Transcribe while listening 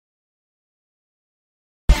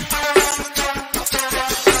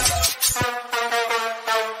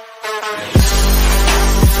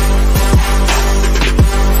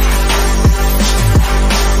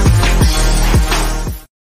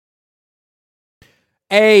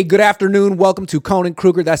Hey, good afternoon. Welcome to Cohn and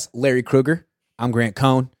Krueger. That's Larry Krueger. I'm Grant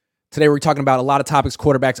Cohn. Today we're talking about a lot of topics,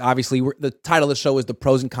 quarterbacks. Obviously, the title of the show is The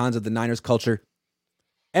Pros and Cons of the Niners Culture.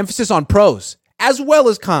 Emphasis on pros as well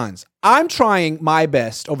as cons. I'm trying my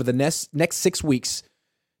best over the next 6 weeks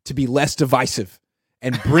to be less divisive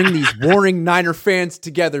and bring these warring Niner fans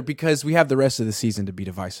together because we have the rest of the season to be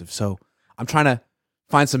divisive. So I'm trying to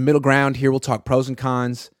find some middle ground here. We'll talk pros and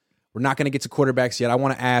cons. We're not going to get to quarterbacks yet. I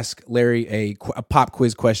want to ask Larry a pop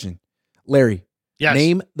quiz question. Larry, yes.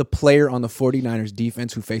 Name the player on the 49ers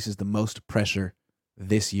defense who faces the most pressure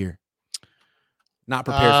this year. Not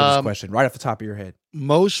prepared for this question. Right off the top of your head.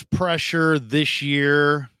 Most pressure this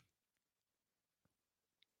year,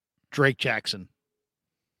 Drake Jackson.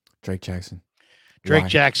 Drake Jackson. Drake Why?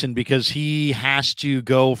 Jackson, because he has to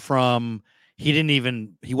go from he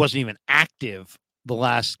wasn't even active the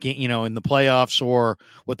last game, in the playoffs or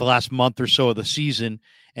with the last month or so of the season.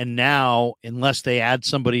 And now, unless they add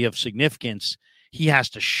somebody of significance, he has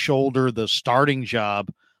to shoulder the starting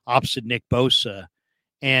job opposite Nick Bosa.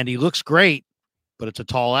 And he looks great, but it's a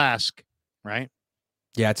tall ask, right?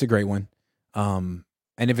 Yeah, it's a great one. And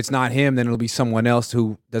if it's not him, then it'll be someone else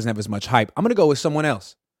who doesn't have as much hype. I'm going to go with someone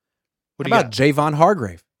else. What How about Javon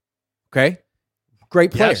Hargrave? Okay.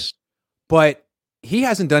 Great player. Yes. But he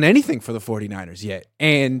hasn't done anything for the 49ers yet.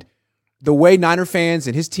 And the way Niner fans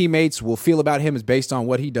and his teammates will feel about him is based on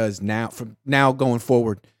what he does now, from now going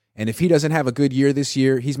forward. And if he doesn't have a good year this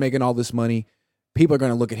year, he's making all this money. People are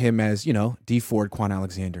going to look at him as, D Ford, Quan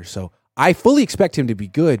Alexander. So I fully expect him to be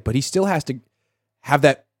good, but he still has to have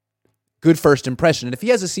that good first impression. And if he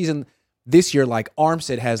has a season this year like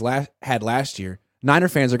Armstead had last year, Niner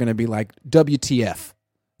fans are going to be like, WTF,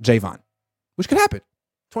 Javon, which could happen.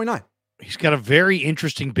 29. He's got a very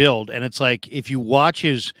interesting build, and it's like if you watch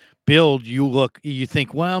his build, you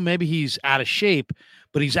think, well, maybe he's out of shape,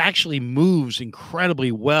 but he's actually moves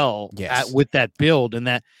incredibly well with that build, and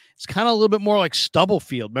that it's kind of a little bit more like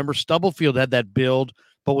Stubblefield. Remember, Stubblefield had that build,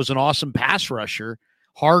 but was an awesome pass rusher.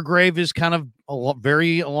 Hargrave is kind of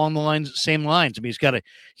very along the same lines. I mean, he's got a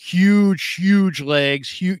huge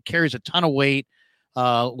legs, carries a ton of weight,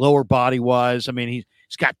 lower body wise. I mean,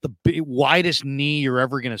 he's got the widest knee you're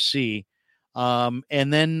ever going to see. But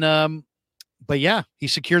yeah, he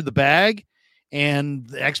secured the bag, and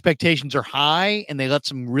the expectations are high, and they let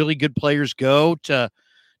some really good players go to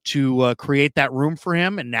create that room for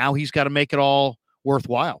him. And now he's got to make it all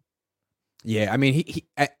worthwhile. Yeah. I mean, he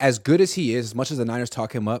as good as he is, as much as the Niners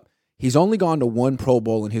talk him up, he's only gone to one Pro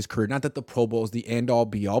Bowl in his career. Not that the Pro Bowl is the end all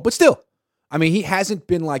be all, but still, I mean, he hasn't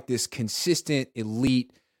been like this consistent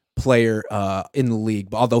elite player in the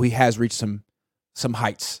league, although he has reached some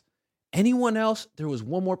heights. Anyone else? There was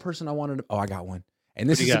one more person I wanted to. Oh, I got one. And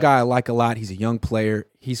this is a guy I like a lot. He's a young player.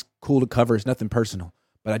 He's cool to cover. It's nothing personal.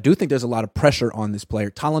 But I do think there's a lot of pressure on this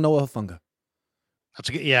player. Talanoa Hufanga.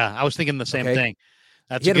 I was thinking the same thing.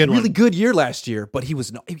 He had a really good year last year, but he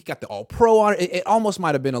got the All-Pro on it. It almost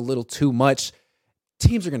might have been a little too much.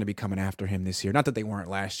 Teams are going to be coming after him this year. Not that they weren't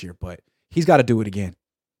last year, but he's got to do it again.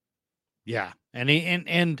 Yeah. And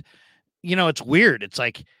it's weird. It's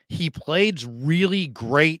like he played really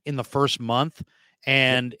great in the first month,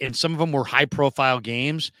 and some of them were high profile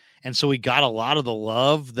games. And so he got a lot of the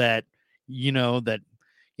love it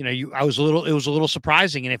was a little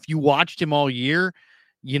surprising. And if you watched him all year,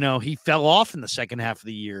 he fell off in the second half of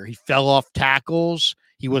the year. He fell off tackles.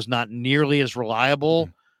 He was not nearly as reliable.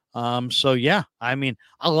 So yeah, I mean,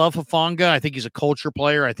 I love Hufanga. I think he's a culture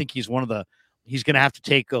player. I think he's he's going to have to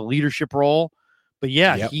take a leadership role. But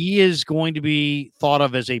yeah, He is going to be thought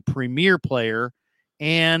of as a premier player.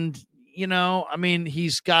 And, I mean,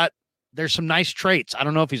 there's some nice traits. I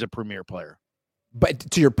don't know if he's a premier player.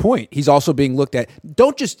 But to your point, he's also being looked at.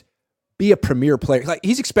 Don't just be a premier player. Like,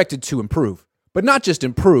 he's expected to improve, but not just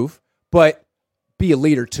improve, but be a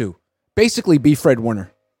leader too. Basically be Fred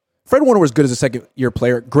Warner. Fred Warner was good as a second-year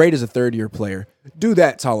player, great as a third-year player. Do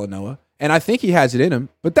that, Talanoa. And I think he has it in him,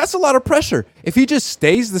 but that's a lot of pressure. If he just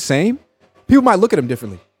stays the same, people might look at him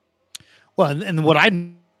differently. Well,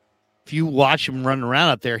 if you watch him running around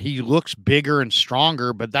out there, he looks bigger and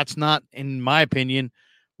stronger, but that's not, in my opinion,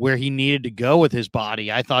 where he needed to go with his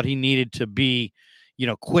body. I thought he needed to be,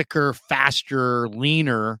 quicker, faster,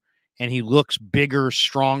 leaner, and he looks bigger,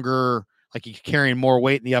 stronger, like he's carrying more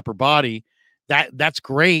weight in the upper body. That's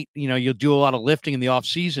great. You'll do a lot of lifting in the off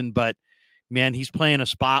season, but man, he's playing a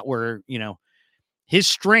spot where, his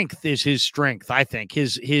strength is his strength. I think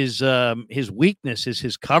his weakness is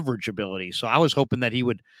his coverage ability. So I was hoping that he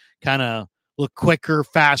would kind of look quicker,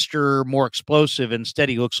 faster, more explosive. Instead,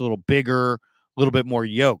 he looks a little bigger, a little bit more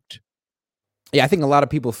yoked. Yeah, I think a lot of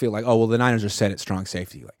people feel like, oh, well, the Niners are set at strong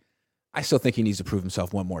safety. Like, I still think he needs to prove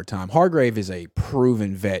himself one more time. Hargrave is a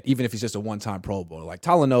proven vet, even if he's just a one-time Pro Bowler. Like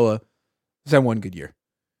Talanoa has had one good year.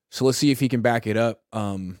 So let's see if he can back it up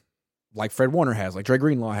like Fred Warner has, like Dre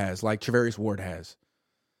Greenlaw has, like Travarius Ward has,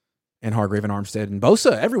 and Hargrave and Armstead and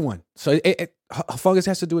Bosa, everyone. So Fungus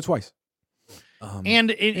has to do it twice.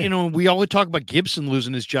 We always talk about Gibson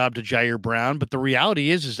losing his job to Jair Brown, but the reality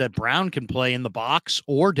is that Brown can play in the box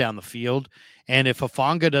or down the field. And if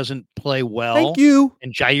Hufanga doesn't play well,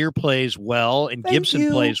 and Jair plays well, and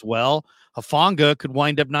Gibson plays well, Hufanga could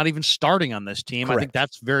wind up not even starting on this team. Correct. I think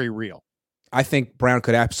that's very real. I think Brown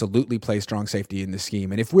could absolutely play strong safety in this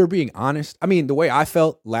scheme. And if we're being honest, I mean, the way I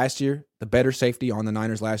felt last year, the better safety on the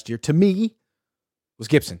Niners last year, to me, was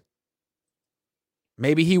Gibson.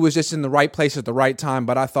 Maybe he was just in the right place at the right time,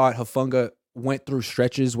 but I thought Hufanga went through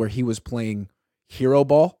stretches where he was playing hero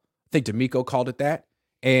ball. I think D'Amico called it that,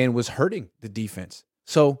 and was hurting the defense.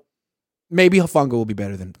 So maybe Hufanga will be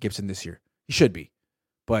better than Gibson this year. He should be.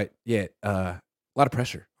 But yeah, a lot of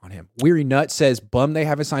pressure on him. Weary Nut says, bum they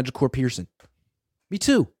haven't signed Jacour Pearson. Me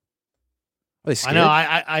too. I know.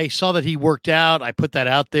 I saw that he worked out. I put that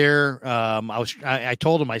out there. I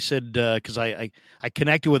told him, I said, because I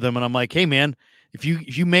connected with him, and I'm like, hey man, if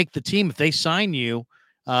you make the team, if they sign you,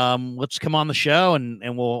 let's come on the show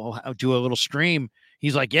and we'll do a little stream.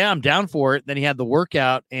 He's like, yeah, I'm down for it. Then he had the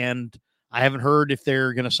workout, and I haven't heard if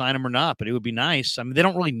they're going to sign him or not, but it would be nice. I mean, they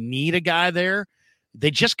don't really need a guy there. They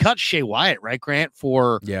just cut Shea Wyatt, right, Grant,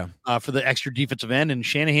 for the extra defensive end. And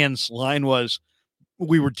Shanahan's line was,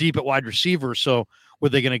 we were deep at wide receiver, so were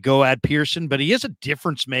they going to go add Pearson? But he is a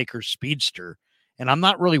difference maker, speedster, and I'm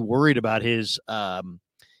not really worried about his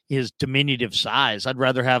diminutive size. I'd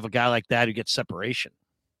rather have a guy like that who gets separation.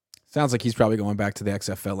 Sounds like he's probably going back to the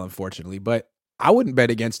XFL, unfortunately, but I wouldn't bet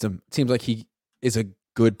against him. It seems like he is a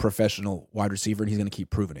good professional wide receiver, and he's going to keep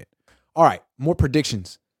proving it. All right, more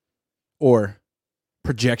predictions or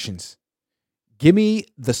projections. Give me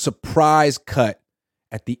the surprise cut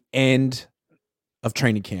at the end of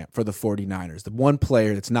training camp for the 49ers. The one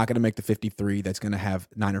player that's not going to make the 53 that's going to have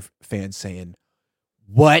Niner fans saying,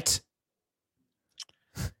 what?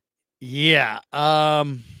 Yeah.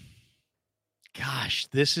 Gosh,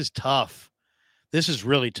 this is tough. This is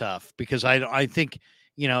really tough because I think,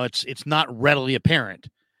 it's not readily apparent.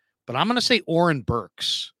 But I'm going to say Oren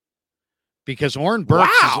Burks because Oren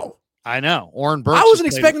Burks. Wow. I know. Oren Burks. I wasn't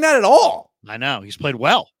expecting that at all. I know. He's played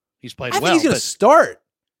well. I think he's going to start.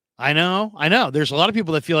 I know. There's a lot of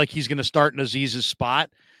people that feel like he's going to start in Aziz's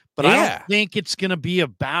spot, but I don't think it's going to be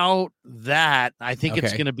about that. I think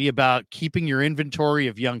it's going to be about keeping your inventory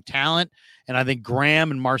of young talent. And I think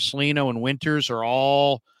Graham and Marcelino and Winters are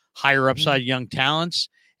all higher upside young talents.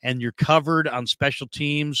 And you're covered on special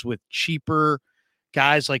teams with cheaper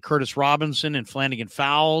guys like Curtis Robinson and Flanagan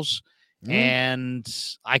Fowles. And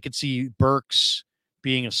I could see Burks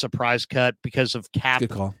being a surprise cut because of cap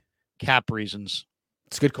reasons.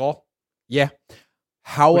 It's a good call. Yeah.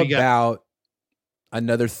 How about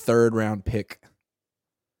another third-round pick?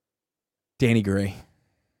 Danny Gray.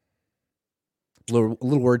 A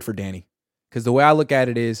little word for Danny. Because the way I look at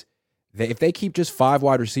it is that if they keep just 5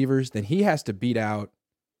 wide receivers, then he has to beat out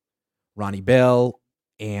Ronnie Bell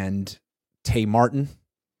and Tay Martin.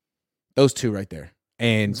 Those two right there.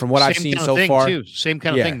 And from what I've seen so far. Same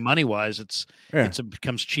kind of thing money-wise. It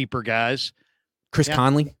becomes cheaper guys. Chris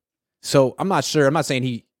Conley. So I'm not sure. I'm not saying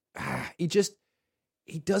he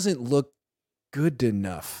doesn't look good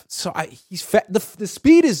enough. So he's fat. The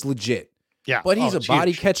speed is legit. Yeah, but he's a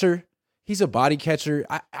body catcher. He's a body catcher.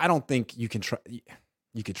 I don't think you can trust.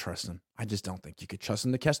 You could trust him. I just don't think you could trust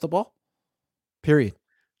him to catch the ball. Period.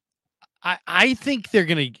 I think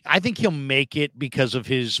I think he'll make it because of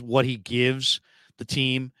what he gives the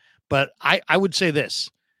team. But I would say this.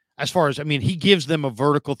 As far as, he gives them a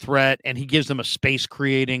vertical threat and he gives them a space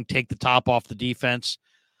creating, take the top off the defense.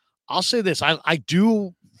 I'll say this. I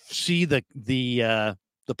do see the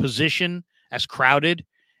position as crowded,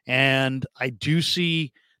 and I do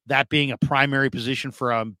see that being a primary position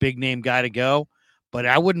for a big name guy to go. But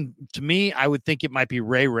I would think it might be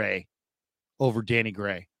Ray over Danny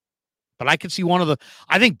Gray. But I could see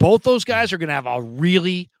I think both those guys are going to have a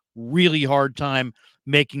really, really hard time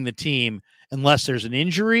making the team unless there's an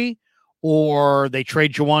injury or they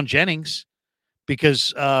trade Jawan Jennings,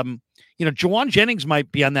 because, Jawan Jennings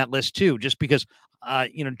might be on that list too, just because,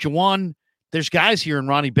 Jawan, there's guys here in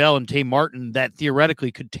Ronnie Bell and Tay Martin that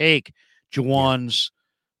theoretically could take Jawan's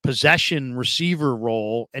possession receiver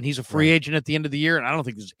role, and he's a free agent at the end of the year, and I don't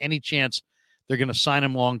think there's any chance they're going to sign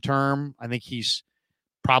him long-term. I think he's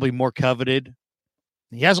probably more coveted.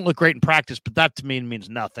 He hasn't looked great in practice, but that to me means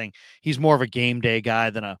nothing. He's more of a game day guy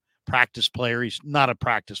than a practice player. He's not a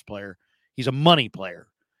practice player. He's a money player.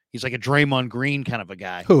 He's like a Draymond Green kind of a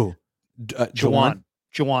guy. Who? Juwan.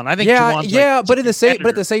 I think. Yeah, but at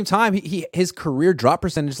the same time, his career drop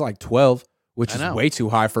percentage is like 12, which is way too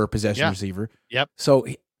high for a possession receiver. Yep. So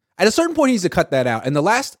at a certain point, he needs to cut that out. And the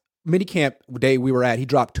last minicamp day we were at, he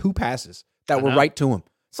dropped 2 passes that were right to him.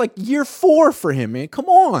 It's like year 4 for him, man. Come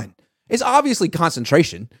on. It's obviously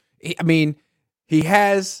concentration. I mean, he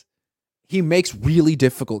makes really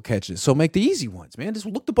difficult catches. So make the easy ones, man. Just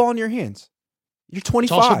look the ball in your hands. You're 25,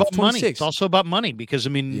 it's also about 26. Money. It's also about money because, I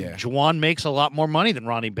mean, Juwan makes a lot more money than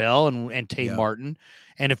Ronnie Bell and Tate Martin.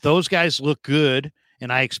 And if those guys look good,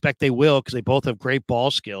 and I expect they will because they both have great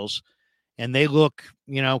ball skills, and they look,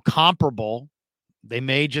 comparable, they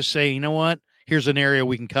may just say, you know what, here's an area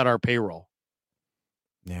we can cut our payroll.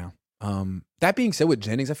 Yeah. That being said, with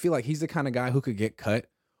Jennings, I feel like he's the kind of guy who could get cut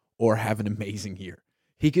or have an amazing year.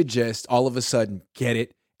 He could just all of a sudden get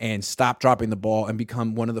it and stop dropping the ball and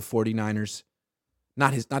become one of the 49ers.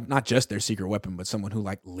 Not just their secret weapon, but someone who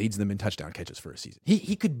like leads them in touchdown catches for a season.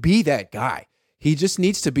 He could be that guy. He just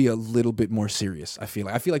needs to be a little bit more serious. I feel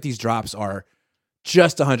like these drops are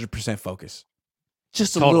just 100% focus,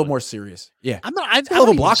 just a little more serious. Yeah, I'm a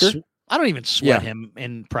little blocker. I don't even sweat him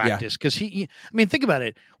in practice because I mean, think about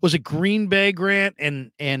it. Was it Green Bay, Grant,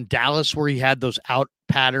 and Dallas where he had those out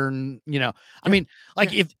pattern? I mean,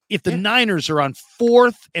 like if the Niners are on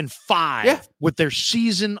 4th and 5 with their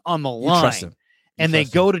season on the line. Trust him. And they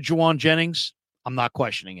go to Juwan Jennings, I'm not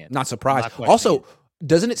questioning it. Not surprised. Also,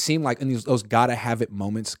 doesn't it seem like in those gotta-have-it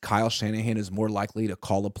moments, Kyle Shanahan is more likely to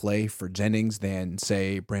call a play for Jennings than,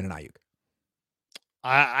 say, Brandon Ayuk?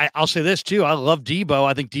 I'll say this, too. I love Debo.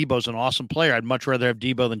 I think Debo's an awesome player. I'd much rather have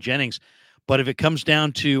Debo than Jennings. But if it comes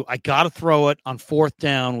down to I got to throw it on 4th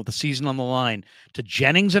down with the season on the line to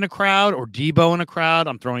Jennings in a crowd or Debo in a crowd,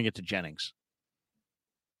 I'm throwing it to Jennings.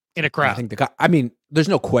 In a crowd. I mean, there's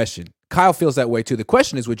no question. Kyle feels that way too. The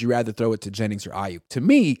question is, would you rather throw it to Jennings or Ayuk? To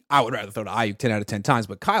me, I would rather throw to Ayuk 10 out of 10 times,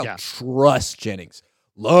 but Kyle trusts Jennings,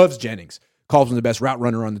 loves Jennings, calls him the best route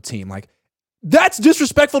runner on the team. Like, that's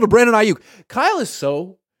disrespectful to Brandon Ayuk. Kyle is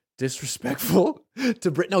so disrespectful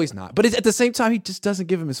to Britt. No, he's not. But at the same time, he just doesn't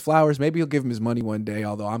give him his flowers. Maybe he'll give him his money one day,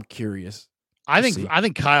 although I'm curious. I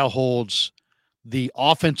think Kyle holds the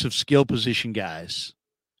offensive skill position guys,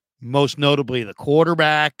 most notably the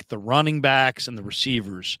quarterback, the running backs, and the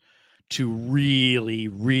receivers, to really,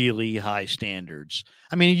 really high standards.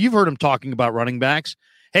 I mean, you've heard him talking about running backs.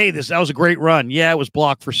 Hey, that was a great run. Yeah, it was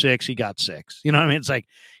blocked for 6. He got 6. You know what I mean? It's like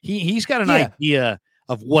he's got an idea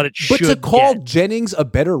of what it should be. But to call Jennings a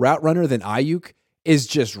better route runner than Ayuk is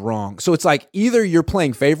just wrong. So it's like either you're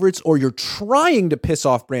playing favorites or you're trying to piss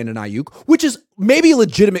off Brandon Ayuk, which is maybe a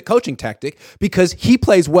legitimate coaching tactic because he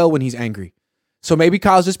plays well when he's angry. So maybe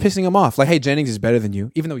Kyle's just pissing him off. Like, hey, Jennings is better than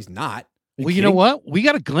you, even though he's not. Well, you know what? We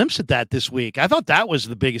got a glimpse at that this week. I thought that was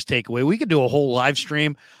the biggest takeaway. We could do a whole live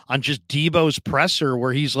stream on just Debo's presser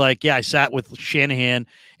where he's like, yeah, I sat with Shanahan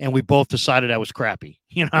and we both decided I was crappy.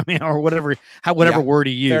 You know what I mean? Or whatever word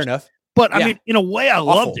he used. Fair enough. But I mean, in a way, I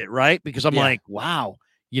loved it, right? Because I'm like, wow,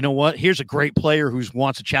 you know what? Here's a great player who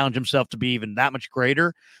wants to challenge himself to be even that much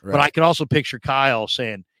greater. Right. But I could also picture Kyle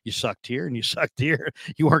saying, you sucked here and you sucked here.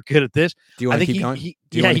 You weren't good at this. Do you want to keep going?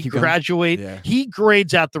 He graduates. Yeah. He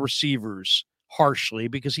grades out the receivers harshly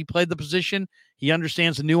because he played the position. He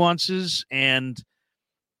understands the nuances and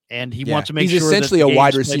he wants to make sure he's essentially a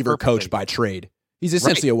wide receiver coach by trade. He's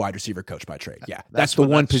essentially a wide receiver coach by trade. Yeah. That's the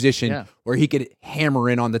one position where he could hammer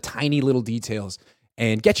in on the tiny little details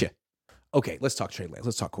and get you. Okay, let's talk Trey Lance.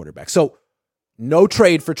 Let's talk quarterback. So no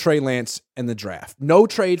trade for Trey Lance in the draft. No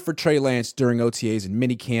trade for Trey Lance during OTAs and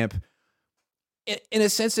minicamp. In a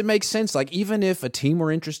sense, it makes sense. Like, even if a team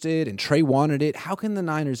were interested and Trey wanted it, how can the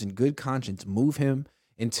Niners in good conscience move him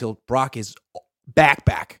until Brock is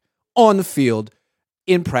back on the field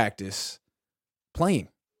in practice playing?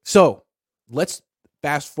 So let's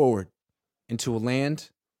fast forward into a land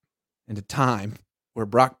and a time where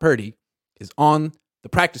Brock Purdy is on the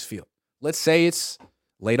practice field. Let's say it's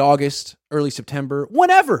late August, early September,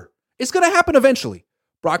 whenever. It's going to happen eventually.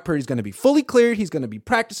 Brock Purdy's going to be fully cleared. He's going to be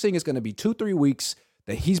practicing. It's going to be 2-3 weeks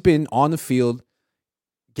that he's been on the field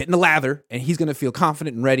getting the lather, and he's going to feel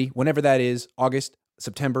confident and ready whenever that is, August,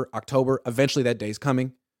 September, October. Eventually that day's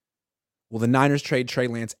coming. Will the Niners trade Trey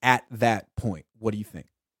Lance at that point? What do you think?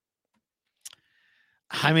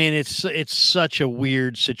 I mean, it's such a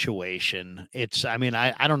weird situation.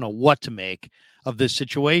 I don't know what to make of this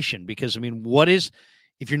situation because, I mean,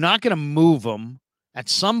 if you're not going to move him at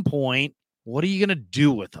some point, what are you going to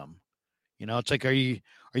do with him? You know, it's like, are you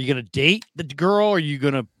Are you going to date the girl? Or are you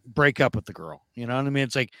going to break up with the girl? You know what I mean?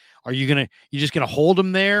 It's like, you just going to hold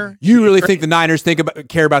him there? You really think the Niners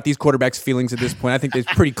care about these quarterbacks' feelings at this point? I think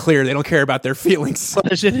it's pretty clear they don't care about their feelings.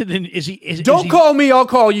 Don't call me, I'll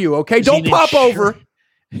call you, okay? Don't pop over.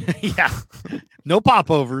 Yeah. No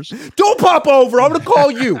popovers. Don't pop over. I'm going to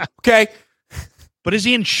call you, okay? But is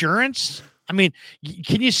he insurance? I mean,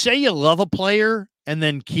 can you say you love a player and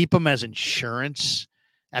then keep him as insurance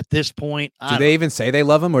at this point? Do they even say they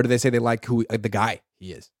love him, or do they say they like the guy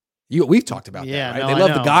he is? We've talked about that, right? No, they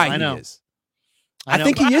love the guy he is. I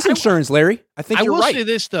think he is insurance, Larry. I think you're right. I will say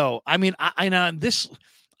this though. I mean, I know this.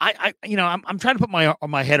 I'm trying to put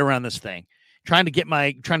my head around this thing, trying to get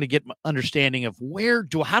my understanding of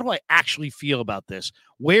how do I actually feel about this?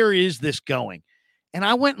 Where is this going? And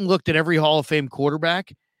I went and looked at every Hall of Fame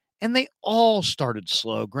quarterback, and they all started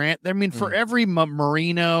slow, Grant. I mean, for every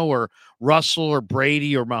Marino or Russell or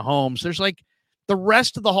Brady or Mahomes, there's like the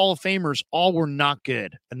rest of the Hall of Famers all were not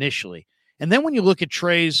good initially. And then when you look at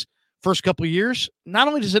Trey's first couple of years, not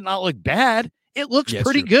only does it not look bad, it looks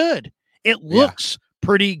pretty good. It looks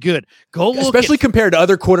pretty good. Especially compared to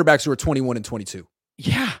other quarterbacks who are 21 and 22.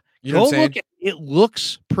 Yeah. You know what I'm saying? It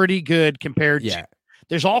looks pretty good compared to.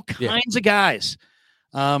 There's all kinds of guys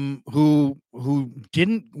who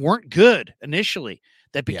weren't good initially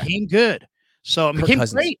that became good. So became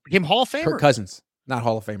great, became Hall of Famer. Kirk Cousins, not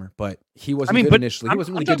Hall of Famer, but he wasn't good initially. He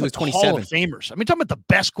wasn't really good to his 27. Hall of Famers. I mean, talking about the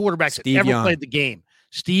best quarterbacks that ever played the game.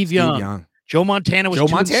 Steve Young. Joe Montana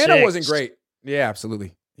wasn't great. Yeah,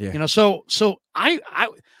 absolutely. Yeah. You know, so I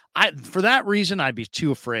for that reason I'd be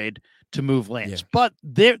too afraid to move Lance. Yeah. But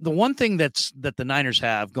the one thing that the Niners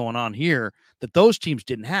have going on here that those teams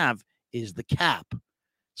didn't have is the cap.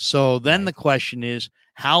 So then the question is,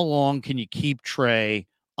 how long can you keep Trey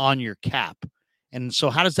on your cap? And so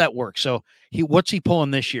how does that work? So what's he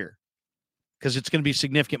pulling this year? Because it's going to be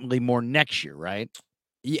significantly more next year, right?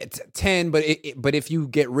 Yeah, it's 10, but if you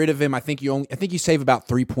get rid of him, I think you save about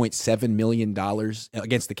 $3.7 million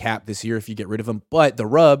against the cap this year if you get rid of him. But the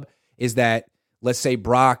rub is that, let's say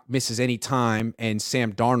Brock misses any time and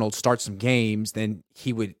Sam Darnold starts some games, then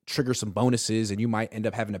he would trigger some bonuses and you might end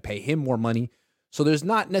up having to pay him more money. So there's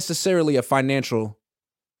not necessarily a financial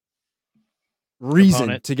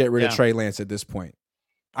reason to get rid of Trey Lance at this point.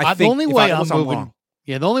 The only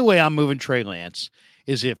way I'm moving Trey Lance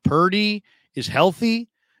is if Purdy is healthy,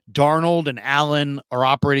 Darnold and Allen are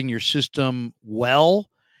operating your system well,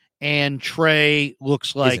 and Trey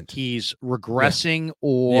looks like he's regressing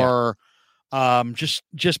or just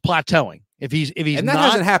plateauing. If he's and that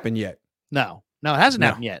hasn't happened yet. No, it hasn't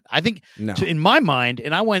happened yet. I think in my mind,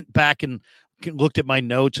 and I went back and looked at my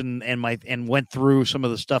notes and went through some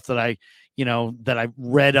of the stuff that I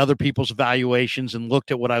read other people's evaluations and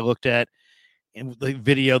looked at what I looked at in the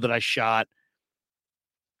video that I shot.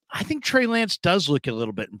 I think Trey Lance does look a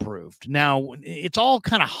little bit improved. Now, it's all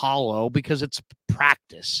kind of hollow because it's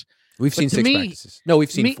practice. We've seen 6 practices. No,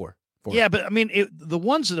 we've seen 4. Yeah, but I mean, the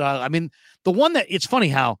one that it's funny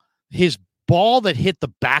how his ball that hit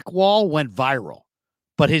the back wall went viral,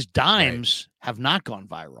 but his dimes have not gone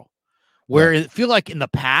viral. Where it feel like in the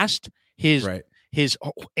past, his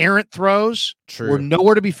errant throws were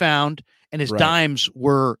nowhere to be found, and his dimes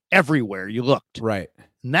were everywhere you looked. Right.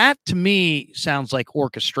 And that to me sounds like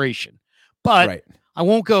orchestration, but I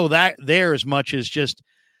won't go there as much as just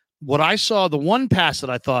what I saw. The one pass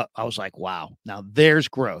that I thought I was like, wow, now there's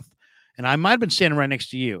growth. And I might've been standing right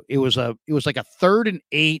next to you. It was like a 3rd and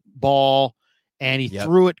 8 ball. And he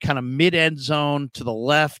threw it kind of mid end zone to the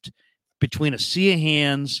left between a sea of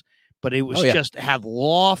hands, but it was just had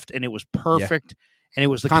loft and it was perfect. And it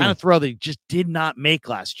was the kind of throw that he just did not make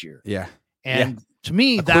last year. Yeah. And to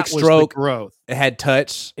me, that was the growth. It had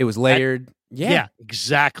touch. It was layered. Yeah,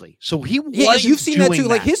 exactly. So he was. You've seen that too.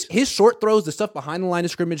 Like his short throws, the stuff behind the line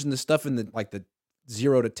of scrimmage, and the stuff in the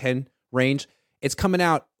 0 to 10 range. It's coming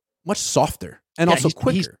out much softer and also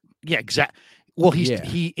quicker. Exactly. Well,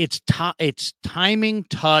 it's timing,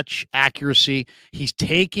 touch, accuracy. He's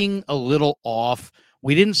taking a little off.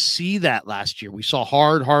 We didn't see that last year. We saw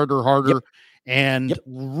harder, and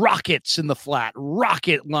rockets in the flat,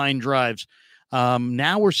 rocket line drives.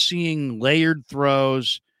 Now we're seeing layered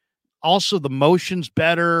throws. Also, the motion's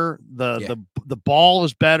better. The ball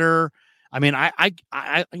is better. I mean,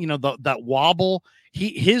 that wobble.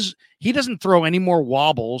 He doesn't throw any more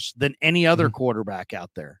wobbles than any other quarterback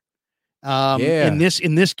out there. In this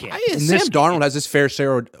camp, Sam Darnold has his fair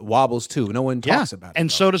share of wobbles too. No one talks about it.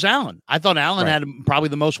 And so does Allen. I thought Allen had probably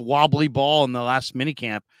the most wobbly ball in the last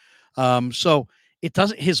minicamp. So it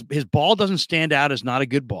doesn't. His ball doesn't stand out as not a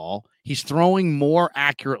good ball. He's throwing more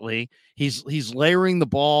accurately. He's layering the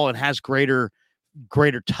ball and has greater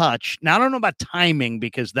greater touch. Now, I don't know about timing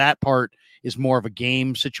because that part is more of a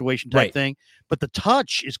game situation type thing, but the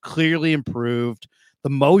touch is clearly improved. The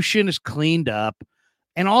motion is cleaned up.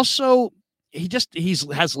 And also he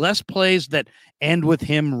has less plays that end with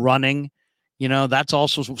him running. That's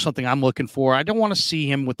also something I'm looking for. I don't want to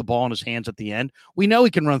see him with the ball in his hands at the end. We know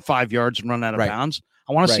he can run 5 yards and run out of bounds.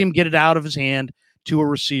 I want to see him get it out of his hand to a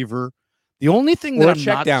receiver. The only thing that I'm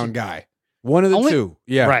check down guy, one of the two.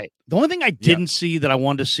 Yeah. Right. The only thing I didn't see that I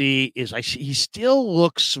wanted to see is he still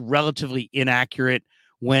looks relatively inaccurate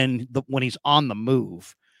when he's on the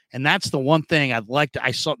move. And that's the one thing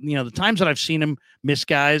I saw, the times that I've seen him miss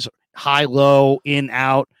guys, high, low, in,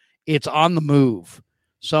 out, it's on the move.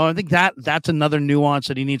 So I think that's another nuance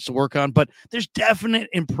that he needs to work on, but there's definite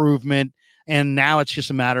improvement. And now it's just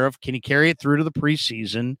a matter of, can he carry it through to the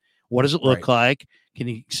preseason? What does it look like? Can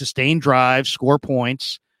he sustain drives, score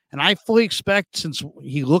points? And I fully expect, since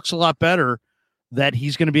he looks a lot better, that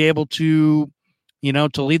he's going to be able to,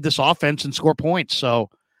 to lead this offense and score points. So,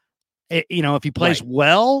 if he plays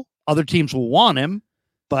well, other teams will want him,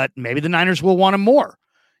 but maybe the Niners will want him more.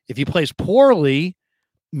 If he plays poorly,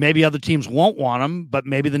 maybe other teams won't want him, but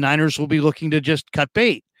maybe the Niners will be looking to just cut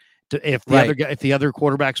bait if the other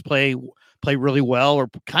quarterbacks play really well or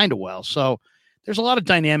kind of well. So there's a lot of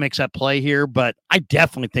dynamics at play here, but I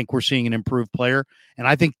definitely think we're seeing an improved player. And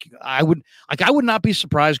I think I would not be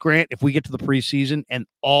surprised, Grant, if we get to the preseason and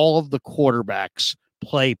all of the quarterbacks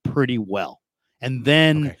play pretty well. And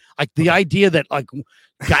then the idea that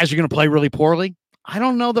guys are going to play really poorly, I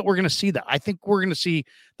don't know that we're going to see that. I think we're going to see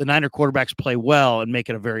the Niner quarterbacks play well and make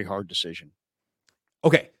it a very hard decision.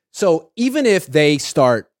 Okay. So even if they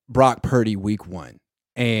start Brock Purdy week 1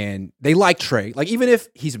 and they like Trey, even if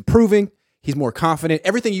he's improving, he's more confident,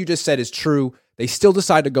 everything you just said is true, they still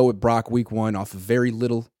decide to go with Brock week 1 off of very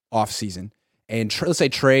little offseason. And let's say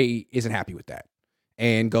Trey isn't happy with that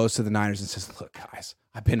and goes to the Niners and says, look, guys,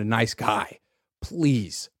 I've been a nice guy.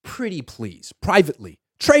 Please, pretty please, privately,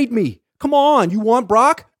 trade me. Come on, you want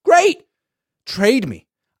Brock? Great. Trade me.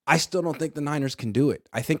 I still don't think the Niners can do it.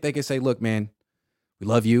 I think they can say, look, man, we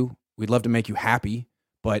love you. We'd love to make you happy,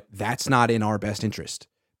 but that's not in our best interest.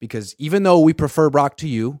 Because even though we prefer Brock to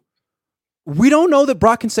you, we don't know that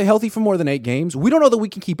Brock can stay healthy for more than 8 games. We don't know that we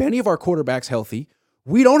can keep any of our quarterbacks healthy.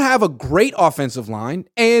 We don't have a great offensive line,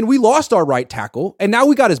 and we lost our right tackle, and now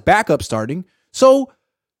we got his backup starting. So,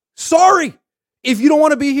 sorry. If you don't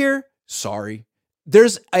want to be here, sorry.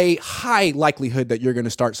 There's a high likelihood that you're going to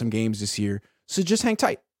start some games this year, so just hang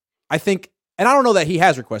tight. I think, and I don't know that he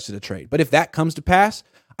has requested a trade, but if that comes to pass,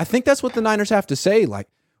 I think that's what the Niners have to say.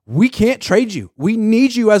 We can't trade you. We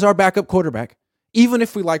need you as our backup quarterback, even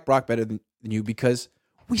if we like Brock better than you, because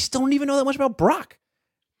we still don't even know that much about Brock.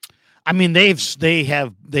 I mean, they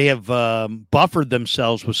have buffered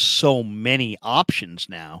themselves with so many options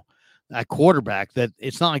now at quarterback that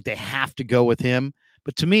it's not like they have to go with him.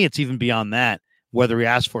 But to me, it's even beyond that. Whether he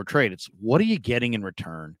asks for a trade, it's what are you getting in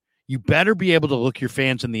return? You better be able to look your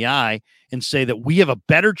fans in the eye and say that we have a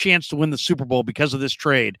better chance to win the Super Bowl because of this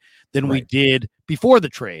trade than we did before the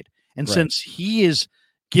trade. And since he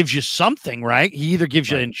gives you something, right? He either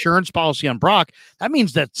gives you an insurance policy on Brock. That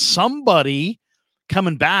means that somebody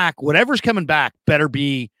coming back, whatever's coming back, better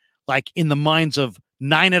be in the minds of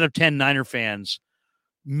 9 out of 10 Niner fans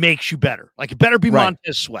makes you better. It better be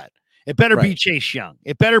Montez Sweat. It better be Chase Young.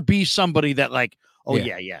 It better be somebody that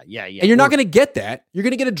yeah. And you're not going to get that. You're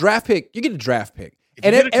going to get a draft pick. You get a draft pick.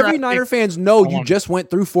 And every Niner fans know you just went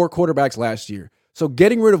through 4 quarterbacks last year. So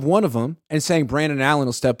getting rid of one of them and saying Brandon Allen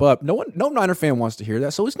will step up, no Niner fan wants to hear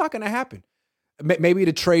that. So it's not going to happen. Maybe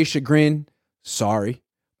to Trey's chagrin, sorry.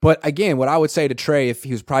 But again, what I would say to Trey, if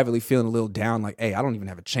he was privately feeling a little down, hey, I don't even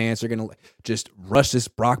have a chance. They're going to just rush this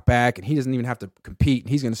Brock back and he doesn't even have to compete and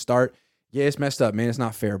he's going to start. Yeah, it's messed up, man. It's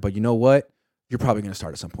not fair. But you know what? You're probably going to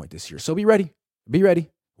start at some point this year. So be ready. Be ready.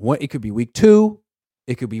 It could be week 2.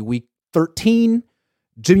 It could be week 13.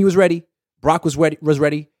 Jimmy was ready. Brock was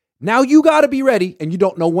ready. Now you got to be ready. And you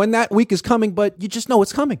don't know when that week is coming, but you just know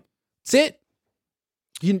it's coming. That's it.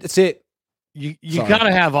 That's it. You got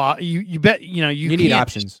to have you bet you need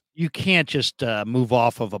options. You can't just move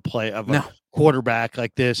off of a quarterback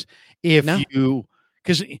like this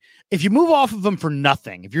because if you move off of them for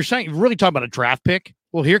nothing, if you're really talking about a draft pick,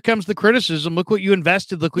 well, here comes the criticism. Look what you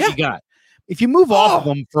invested. Look what you got. If you move off of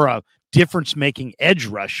them for a difference-making edge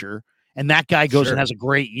rusher, and that guy goes and has a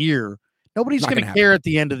great year, nobody's going to care at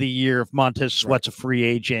the end of the year if Montez Sweat's a free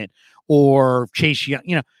agent or Chase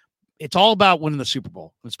Young. It's all about winning the Super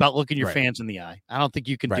Bowl. It's about looking your fans in the eye. I don't think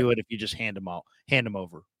you can do it if you just hand them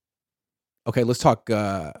over. Okay, let's talk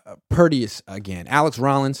Purdy again. Alex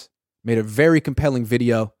Rollins made a very compelling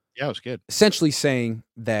video Yeah, it was good. Essentially saying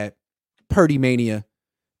that Purdy mania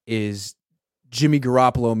is Jimmy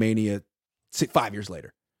Garoppolo mania 5 years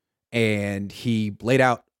later. And he laid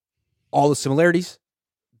out all the similarities.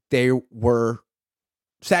 They were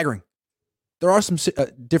staggering. There are some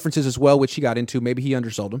differences as well, which he got into. Maybe he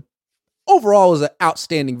undersold them. Overall, it was an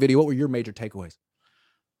outstanding video. What were your major takeaways?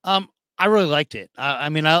 I really liked it. I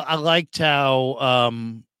mean, I liked how,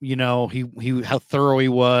 how thorough he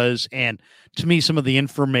was. And to me, some of the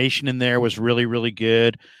information in there was really, really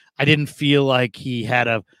good. I didn't feel like he had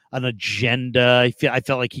an agenda. I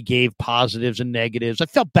felt like he gave positives and negatives. I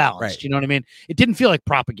felt balanced. Right. You know what I mean? It didn't feel like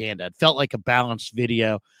propaganda. It felt like a balanced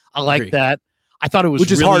video. I like that. I thought it was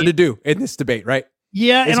Which is hard to do in this debate, right?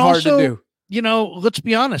 Yeah. It's and hard also, to do. Let's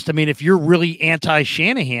be honest. I mean, if you're really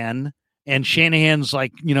anti-Shanahan and Shanahan's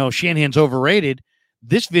Shanahan's overrated,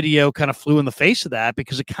 this video kind of flew in the face of that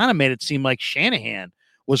because it kind of made it seem like Shanahan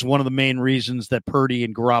was one of the main reasons that Purdy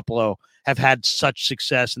and Garoppolo have had such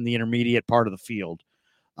success in the intermediate part of the field.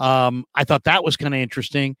 I thought that was kind of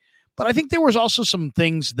interesting, but I think there was also some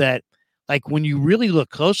things that, like, when you really look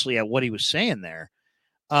closely at what he was saying there,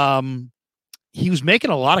 he was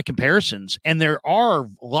making a lot of comparisons, and there are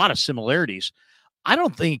a lot of similarities. I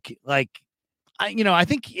don't think, I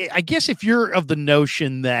guess if you're of the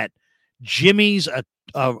notion that Jimmy's a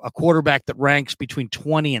quarterback that ranks between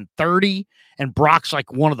 20 and 30 and Brock's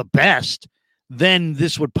like one of the best, then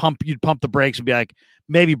you'd pump the brakes and be like,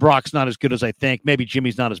 maybe Brock's not as good as I think. Maybe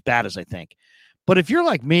Jimmy's not as bad as I think. But if you're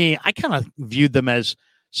like me, I kind of viewed them as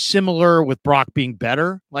similar with Brock being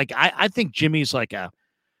better. Like, I think Jimmy's like a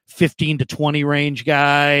 15 to 20 range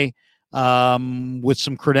guy with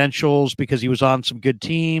some credentials because he was on some good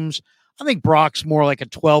teams. I think Brock's more like a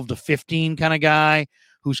 12 to 15 kind of guy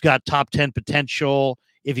who's got top 10 potential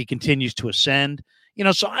if he continues to ascend.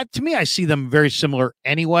 To me, I see them very similar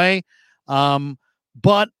anyway.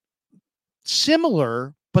 But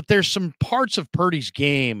similar, but there's some parts of Purdy's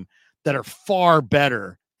game that are far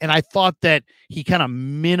better. And I thought that he kind of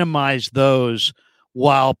minimized those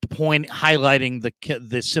while highlighting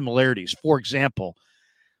the similarities. For example,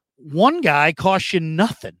 one guy cost you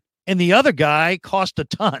nothing and the other guy cost a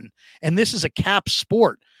ton. And this is a cap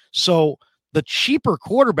sport. So the cheaper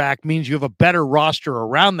quarterback means you have a better roster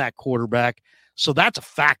around that quarterback. So that's a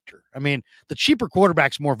factor. I mean, the cheaper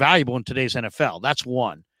quarterback's more valuable in today's NFL. That's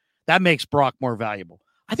one. That makes Brock more valuable.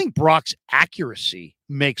 I think Brock's accuracy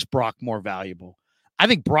makes Brock more valuable. I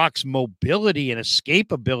think Brock's mobility and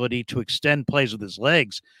escapability to extend plays with his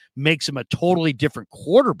legs makes him a totally different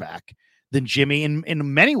quarterback than Jimmy.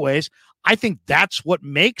 In many ways, I think that's what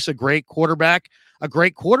makes a great quarterback. A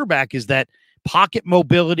great quarterback is that pocket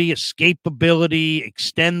mobility, escapability,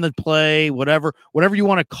 extend the play, whatever you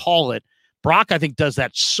want to call it. Brock, I think, does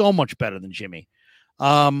that so much better than Jimmy.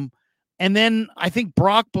 And then I think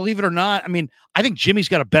Brock, believe it or not, I mean, I think Jimmy's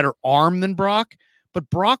got a better arm than Brock, but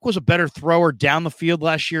Brock was a better thrower down the field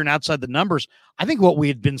last year and outside the numbers. I think what we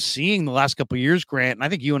had been seeing the last couple of years, Grant, and I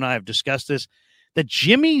think you and I have discussed this, that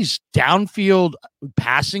Jimmy's downfield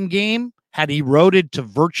passing game had eroded to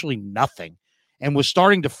virtually nothing and was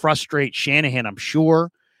starting to frustrate Shanahan, I'm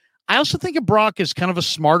sure. I also think of Brock as kind of a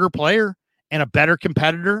smarter player and a better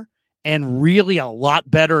competitor and really a lot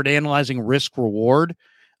better at analyzing risk reward.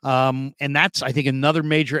 And that's, I think, another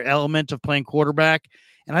major element of playing quarterback.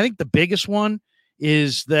 And I think the biggest one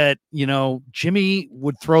is that, Jimmy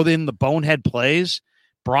would throw in the bonehead plays.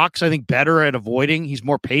 Brock's, I think, better at avoiding. He's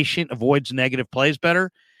more patient, avoids negative plays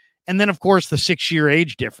better. And then, of course, the 6-year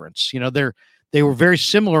age difference. They were very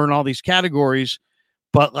similar in all these categories,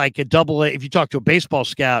 but like a double A, if you talk to a baseball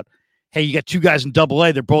scout, hey, you got two guys in double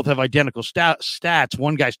A, they both have identical stats.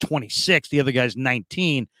 One guy's 26, the other guy's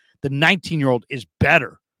 19. The 19-year-old is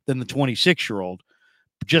better than the 26-year-old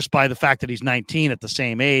just by the fact that he's 19 at the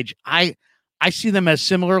same age. I see them as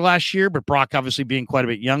similar last year, but Brock obviously being quite a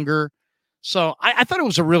bit younger. So I thought it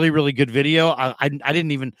was a really, really good video. I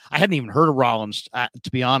hadn't even heard of Rollins,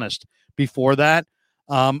 to be honest, before that.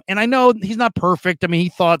 And I know he's not perfect. I mean, he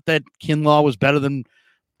thought that Kinlaw was better than,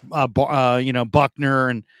 Buckner.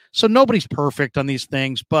 And so nobody's perfect on these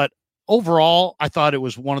things. But overall, I thought it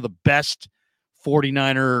was one of the best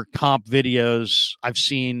 49er comp videos I've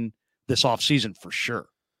seen this offseason for sure.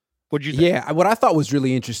 What'd you think? Yeah, what I thought was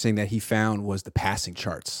really interesting that he found was the passing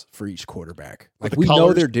charts for each quarterback. Like, we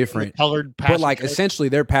know they're different, but like essentially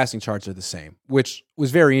their passing charts are the same, which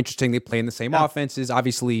was very interesting. They play in the same offenses.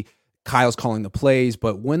 Obviously, Kyle's calling the plays,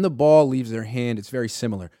 but when the ball leaves their hand, it's very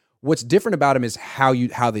similar. What's different about him is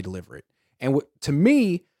how they deliver it. And to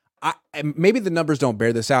me, and maybe the numbers don't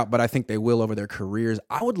bear this out, but I think they will over their careers.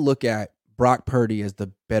 I would look at Brock Purdy as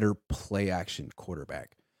the better play action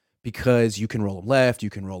quarterback because you can roll him left, you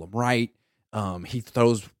can roll him right. He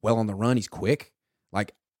throws well on the run. He's quick.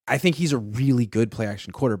 Like, I think he's a really good play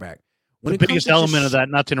action quarterback. The biggest element of that,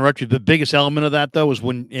 not to interrupt you, the biggest element of that, though, was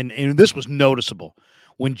when, and this was noticeable,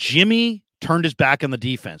 when Jimmy turned his back on the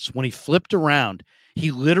defense, when he flipped around,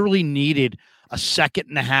 he literally needed a second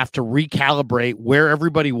and a half to recalibrate where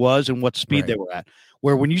everybody was and what speed they were at.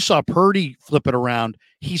 Where when you saw Purdy flip it around,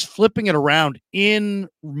 he's flipping it around in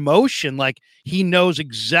motion. Like, he knows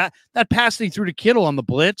that pass that he threw to Kittle on the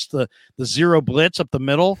blitz, the zero blitz up the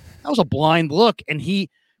middle, that was a blind look. And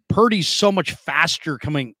Purdy's so much faster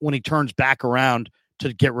coming when he turns back around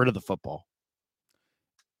to get rid of the football.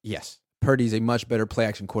 Yes. Purdy's a much better play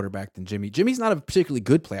action quarterback than Jimmy. Jimmy's not a particularly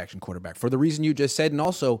good play action quarterback for the reason you just said. And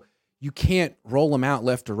also, you can't roll him out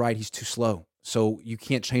left or right. He's too slow. So you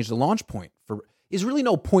can't change the launch point. There's really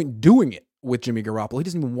no point doing it with Jimmy Garoppolo. He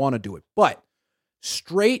doesn't even want to do it. But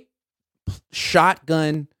straight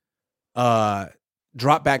shotgun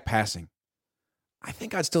drop back passing, I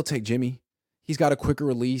think I'd still take Jimmy. He's got a quicker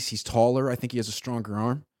release. He's taller. I think he has a stronger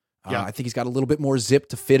arm. I think he's got a little bit more zip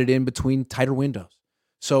to fit it in between tighter windows.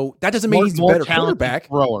 So that doesn't mean he's a better quarterback.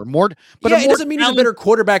 Thrower. It doesn't mean he's a better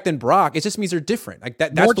quarterback than Brock. It just means they're different. Like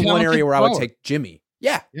that's the one area where I would take Jimmy.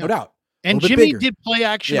 Yeah, no doubt. And Jimmy did play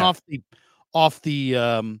action off the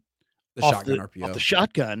shotgun RPO. Off the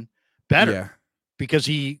shotgun better because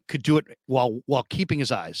he could do it while keeping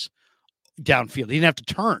his eyes downfield. He didn't have to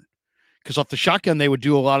turn. Because off the shotgun, they would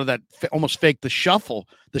do a lot of that, almost fake the shovel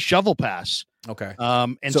pass. Okay.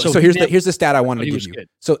 So here's the stat I wanted to give you. Good.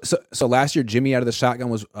 So last year, Jimmy out of the shotgun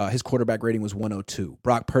was his quarterback rating was 102.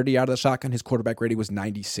 Brock Purdy out of the shotgun, his quarterback rating was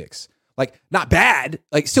 96. Like, not bad,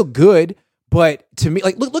 like still good, but to me,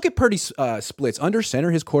 like look at Purdy's splits under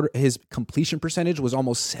center. His completion percentage was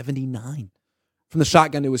almost 79. From the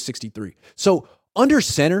shotgun, it was 63. So under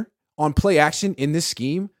center on play action in this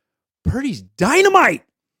scheme, Purdy's dynamite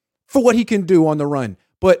for what he can do on the run.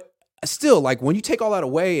 But still, like, when you take all that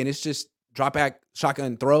away and it's just drop back,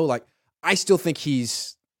 shotgun, throw, like, I still think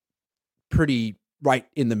he's pretty right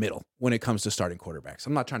in the middle when it comes to starting quarterbacks.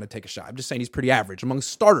 I'm not trying to take a shot. I'm just saying he's pretty average among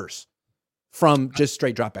starters from just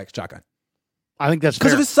straight drop back, shotgun. I think that's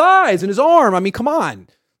because of his size and his arm. I mean, come on.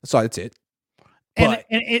 That's it. But,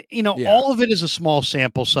 and it, all of it is a small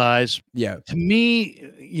sample size. Yeah. To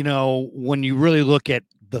me, when you really look at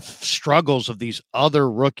the struggles of these other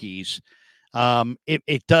rookies,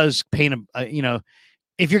 it does paint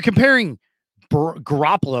if you're comparing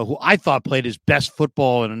Garoppolo, who I thought played his best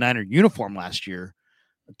football in a Niner uniform last year,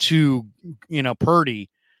 to Purdy,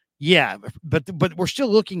 but we're still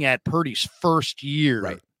looking at Purdy's first year,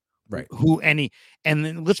 right? And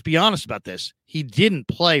then let's be honest about this, he didn't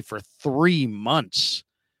play for 3 months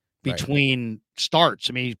between starts.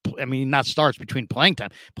 I mean, not starts, between playing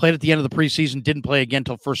time. Played at the end of the preseason, didn't play again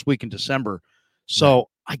until first week in December. So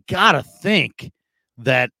I gotta think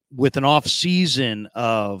that with an off season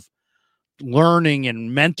of learning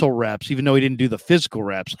and mental reps, even though he didn't do the physical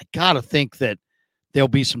reps, I gotta think that there'll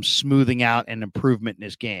be some smoothing out and improvement in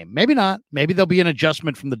his game. Maybe not. Maybe there'll be an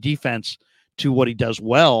adjustment from the defense to what he does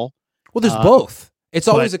well. Well, there's both. It's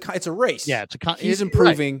always it's a race. Yeah, he's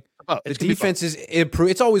improving. Right. The defense is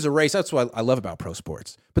improving. It's always a race. That's what I love about pro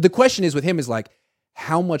sports. But the question is with him is like,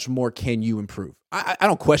 how much more can you improve? I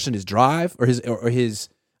don't question his drive or his.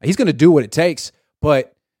 He's going to do what it takes.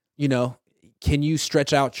 But can you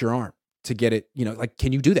stretch out your arm to get it? Like,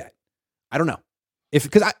 can you do that? I don't know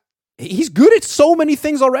because he's good at so many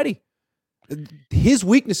things already. His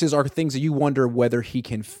weaknesses are things that you wonder whether he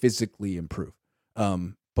can physically improve.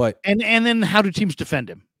 But then how do teams defend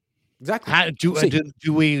him? Exactly.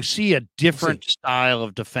 Do we see a different style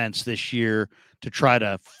of defense this year to try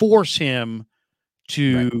to force him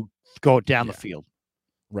to go down the field?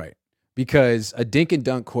 Right. Because a dink and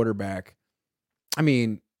dunk quarterback, I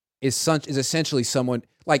mean, is essentially someone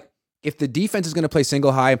like if the defense is going to play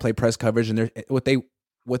single high and play press coverage and what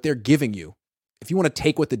they're giving you, if you want to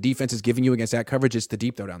take what the defense is giving you against that coverage, it's the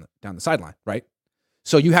deep throw down the sideline, right?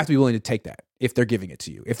 So you have to be willing to take that if they're giving it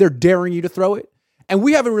to you. If they're daring you to throw it, and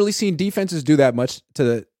we haven't really seen defenses do that much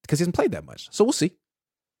because he hasn't played that much. So we'll see.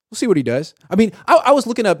 We'll see what he does. I mean, I was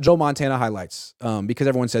looking up Joe Montana highlights because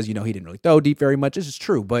everyone says, he didn't really throw deep very much. This is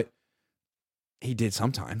true, but he did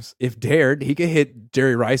sometimes. If dared, he could hit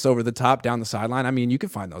Jerry Rice over the top down the sideline. I mean, you can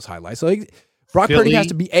find those highlights. So Brock Purdy has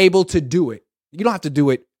to be able to do it. You don't have to do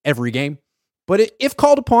it every game, but if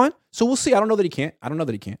called upon. So we'll see. I don't know that he can't.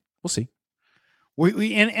 We'll see. Here's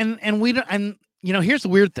the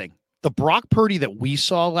weird thing. The Brock Purdy that we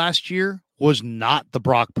saw last year was not the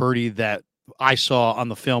Brock Purdy that I saw on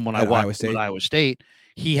the film when I watched Iowa State.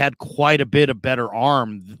 He had quite a bit of better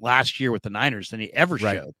arm last year with the Niners than he ever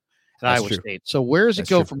showed. at Iowa State. So where does it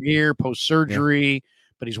go from here post surgery?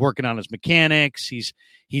 But he's working on his mechanics.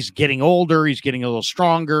 He's getting older. He's getting a little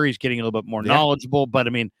stronger. He's getting a little bit more knowledgeable. But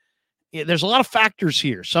I mean, there's a lot of factors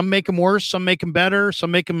here. Some make him worse. Some make him better.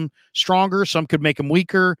 Some make him stronger. Some could make him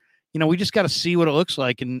weaker. We just got to see what it looks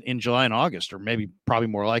like in July and August, or maybe probably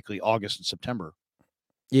more likely August and September.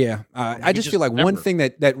 Yeah. I just feel like one thing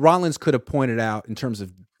that Rollins could have pointed out in terms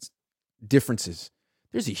of differences,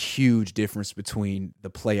 there's a huge difference between the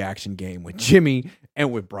play action game with Jimmy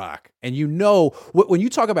and with Brock. And when you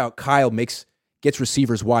talk about Kyle gets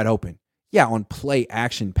receivers wide open, on play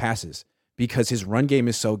action passes, because his run game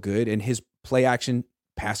is so good and his play action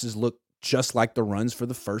passes look just like the runs for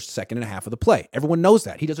the first, second, and a half of the play. Everyone knows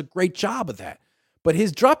that. He does a great job of that. But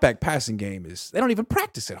his drop-back passing game they don't even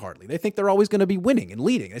practice it hardly. They think they're always going to be winning and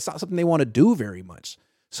leading. It's not something they want to do very much.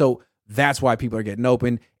 So that's why people are getting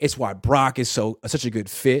open. It's why Brock is such a good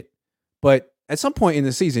fit. But at some point in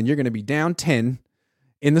the season, you're going to be down 10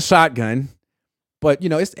 in the shotgun. But,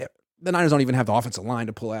 the Niners don't even have the offensive line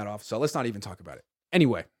to pull that off. So let's not even talk about it.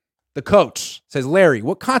 Anyway, the coach says, Larry,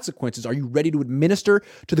 what consequences are you ready to administer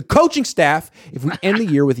to the coaching staff if we end the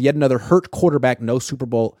year with yet another hurt quarterback, no Super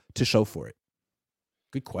Bowl to show for it?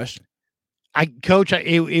 Good question.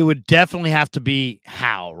 It would definitely have to be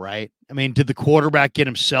how, right? I mean, did the quarterback get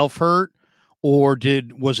himself hurt, or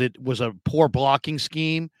was a poor blocking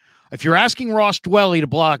scheme? If you're asking Ross Dwelley to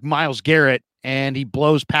block Myles Garrett and he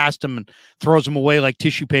blows past him and throws him away like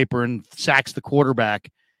tissue paper and sacks the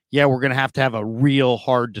quarterback, we're going to have a real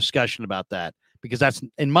hard discussion about that, because that's,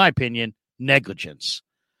 in my opinion, negligence.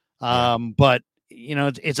 But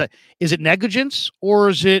is it negligence or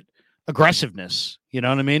is it aggressiveness? You know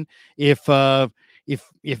what I mean? If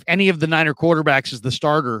any of the Niner quarterbacks is the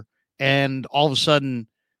starter and all of a sudden,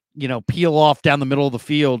 peel off down the middle of the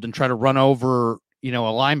field and try to run over, a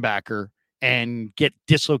linebacker and get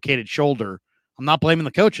dislocated shoulder, I'm not blaming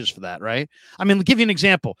the coaches for that, right? I mean, to give you an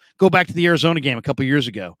example, go back to the Arizona game a couple of years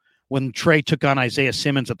ago when Trey took on Isaiah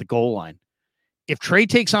Simmons at the goal line. If Trey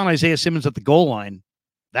takes on Isaiah Simmons at the goal line,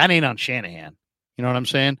 that ain't on Shanahan. You know what I'm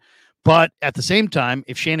saying? But at the same time,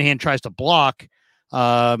 if Shanahan tries to block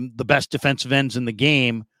the best defensive ends in the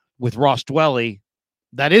game with Ross Dwelley,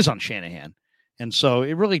 that is on Shanahan. And so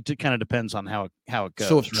it really kind of depends on how it goes.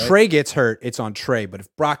 So if Trey gets hurt, it's on Trey. But if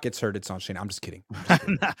Brock gets hurt, it's on Shanahan. I'm just kidding.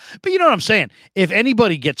 But you know what I'm saying? If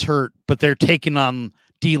anybody gets hurt, but they're taking on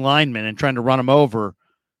D linemen and trying to run them over,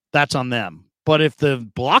 that's on them. But if the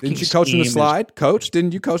blocking, didn't you coach him to slide, coach?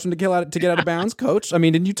 Didn't you coach him to get out of bounds, coach? I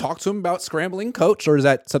mean, didn't you talk to him about scrambling, coach? Or is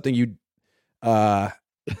that something you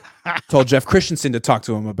told Jeff Christensen to talk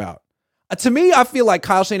to him about? To me, I feel like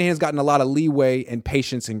Kyle Shanahan's gotten a lot of leeway and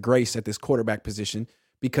patience and grace at this quarterback position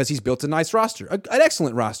because he's built a nice roster, an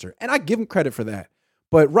excellent roster, and I give him credit for that.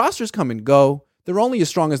 But rosters come and go. They're only as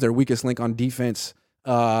strong as their weakest link on defense.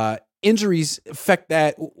 Injuries affect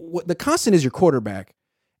that. The constant is your quarterback.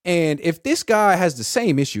 And if this guy has the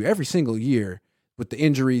same issue every single year with the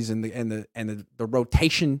injuries and the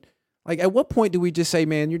rotation, like at what point do we just say,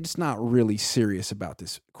 man, you're just not really serious about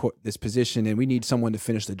this position, and we need someone to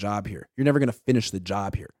finish the job here? You're never going to finish the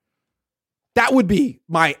job here. That would be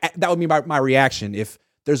my reaction if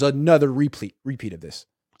there's another repeat of this.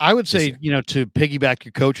 I would say, to piggyback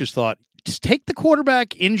your coach's thought, just take the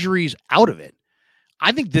quarterback injuries out of it.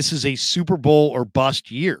 I think this is a Super Bowl or bust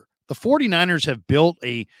year. The 49ers have built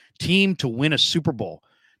a team to win a Super Bowl.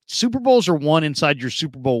 Super Bowls are won inside your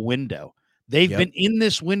Super Bowl window. They've been in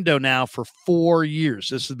this window now for 4 years.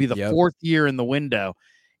 This would be the fourth year in the window.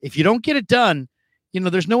 If you don't get it done,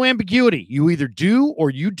 there's no ambiguity. You either do or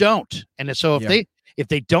you don't. And so if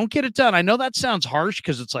they don't get it done, I know that sounds harsh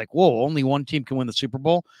because it's like, whoa, only one team can win the Super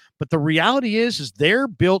Bowl. But the reality is they're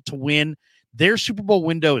built to win. Their Super Bowl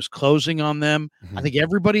window is closing on them. Mm-hmm. I think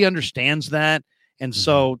everybody understands that. And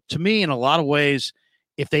so to me, in a lot of ways,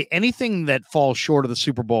 if anything that falls short of the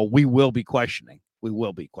Super Bowl, we will be questioning.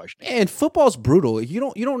 And football's brutal. You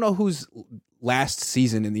don't know whose last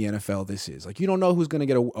season in the NFL this is. Like, you don't know who's going to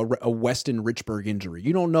get a Weston Richburg injury.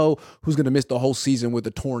 You don't know who's going to miss the whole season with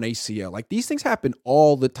a torn ACL. Like, these things happen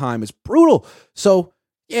all the time. It's brutal. So,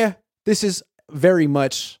 yeah, this is very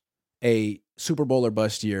much a Super Bowl or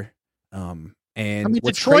bust year. And I mean,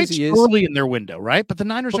 Detroit's early in their window, right? But the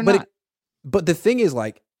Niners are not. But the thing is,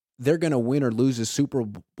 like, they're going to win or lose a Super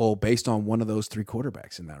Bowl based on one of those three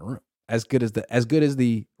quarterbacks in that room. As good as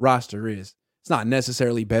the roster is, it's not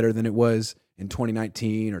necessarily better than it was in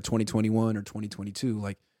 2019 or 2021 or 2022.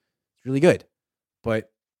 Like, it's really good,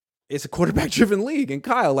 but it's a quarterback-driven league. And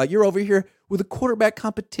Kyle, like, you're over here with a quarterback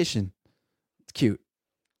competition. It's cute.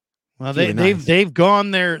 Well, they've gone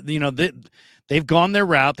there. They've they've gone their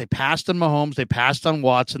route. They passed on Mahomes. They passed on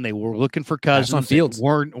Watson. They were looking for Cousins. On Fields. They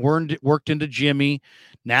weren't worked into Jimmy.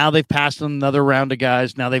 Now they've passed on another round of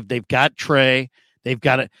guys. Now they've got Trey. They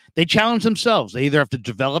challenge themselves. They either have to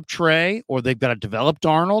develop Trey or they've got to develop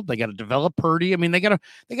Darnold. They got to develop Purdy. I mean, they got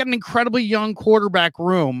an incredibly young quarterback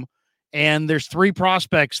room, and there's 3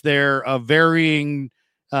 prospects there of varying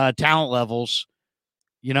talent levels.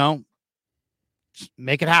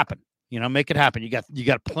 Make it happen. Make it happen. You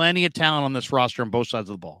got plenty of talent on this roster on both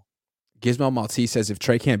sides of the ball. Gizmo Maltese says if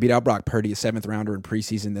Trey can't beat out Brock Purdy, a 7th rounder in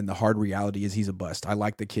preseason, then the hard reality is he's a bust. I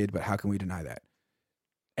like the kid, but how can we deny that?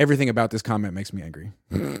 Everything about this comment makes me angry.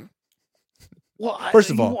 Well,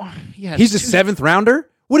 first of all, he's a 7th rounder.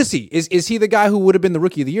 What is he? Is he the guy who would have been the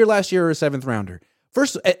rookie of the year last year or a 7th rounder?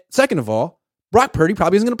 Second of all, Brock Purdy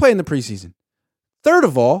probably isn't going to play in the preseason. Third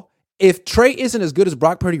of all, if Trey isn't as good as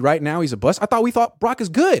Brock Purdy right now, he's a bust. We thought Brock is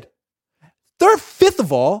good. Fifth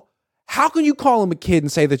of all, how can you call him a kid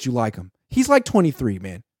and say that you like him? He's like 23,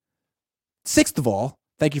 man. Sixth of all,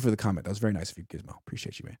 thank you for the comment. That was very nice of you, Gizmo.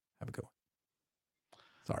 Appreciate you, man. Have a good one.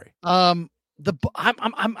 Sorry. I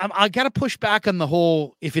got to push back on the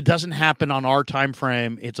whole. If it doesn't happen on our time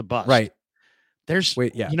frame, it's a bust. Right.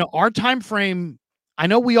 Our time frame. I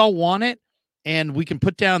know we all want it, and we can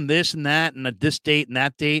put down this and that, and this date and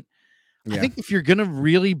that date. Yeah. I think if you're gonna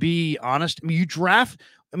really be honest, you draft.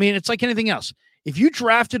 It's like anything else. If you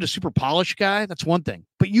drafted a super polished guy, that's one thing,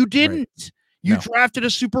 but you didn't. Right. You drafted a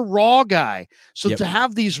super raw guy. So to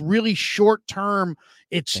have these really short term,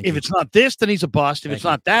 if it's not this, then he's a bust. If it's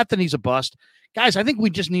not that, then he's a bust. Guys, I think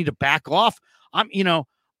we just need to back off.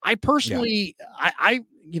 I personally, I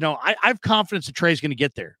have confidence that Trey's going to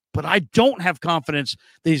get there, but I don't have confidence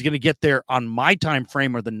that he's going to get there on my time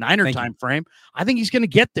frame or the Niner time frame. I think he's going to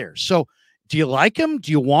get there. So do you like him?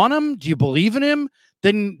 Do you want him? Do you believe in him?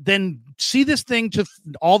 Then see this thing to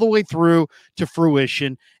all the way through to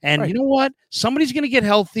fruition. And you know what? Somebody's going to get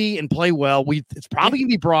healthy and play well. It's probably going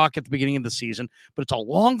to be Brock at the beginning of the season, but it's a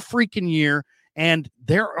long freaking year. And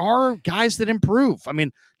there are guys that improve.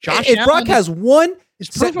 Josh Allen, Brock has one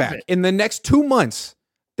setback in the next 2 months,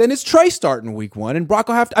 then it's Trey starting week 1, and Brock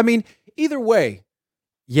will have to. Either way,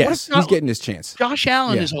 yes, he's getting his chance. Josh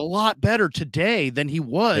Allen is a lot better today than he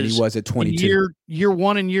was at 22. Year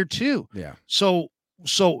 1 and year 2. Yeah. So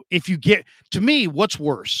if you get to me, what's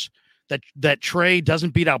worse, that Trey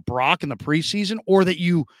doesn't beat out Brock in the preseason, or that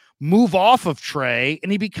you move off of Trey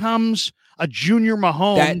and he becomes a junior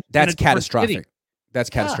Mahomes? That's catastrophic. That's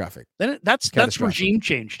catastrophic. Then that's regime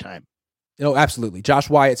change time. Absolutely. Josh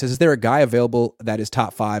Wyatt says, is there a guy available that is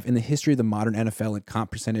top 5 in the history of the modern NFL in comp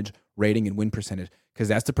percentage, rating, and win percentage? Because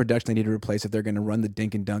that's the production they need to replace if they're going to run the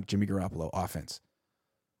dink and dunk Jimmy Garoppolo offense.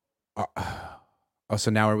 So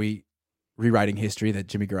now are we rewriting history that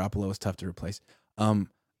Jimmy Garoppolo is tough to replace?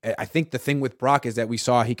 I think the thing with Brock is that we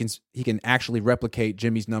saw he can actually replicate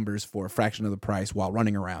Jimmy's numbers for a fraction of the price while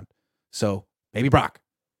running around. So maybe Brock,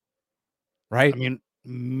 right?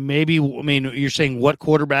 You're saying what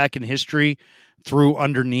quarterback in history threw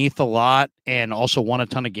underneath a lot and also won a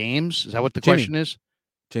ton of games? Is that what the question is?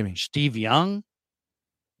 Jimmy. Steve Young?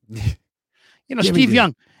 Steve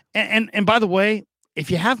Young. And by the way, if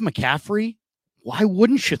you have McCaffrey, why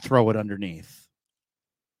wouldn't you throw it underneath?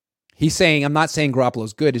 He's saying, I'm not saying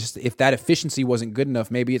Garoppolo's good. It's just if that efficiency wasn't good enough,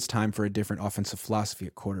 maybe it's time for a different offensive philosophy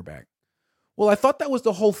at quarterback. Well, I thought that was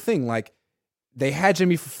the whole thing. Like, they had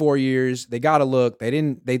Jimmy for 4 years. They got to look.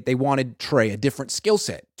 They wanted Trey, a different skill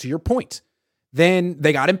set, to your point. Then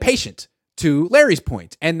they got impatient, to Larry's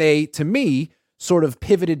point. And they, to me, sort of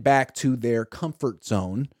pivoted back to their comfort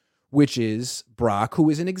zone, which is Brock, who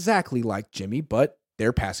isn't exactly like Jimmy, but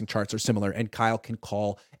their passing charts are similar. And Kyle can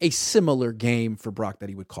call a similar game for Brock that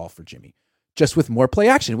he would call for Jimmy, just with more play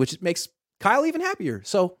action, which makes Kyle even happier.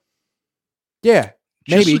 So, yeah,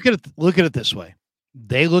 maybe. Just look at it this way.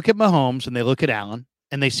 They look at Mahomes and they look at Allen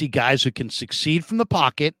and they see guys who can succeed from the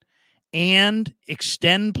pocket and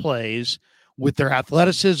extend plays with their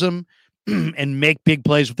athleticism and make big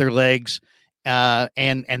plays with their legs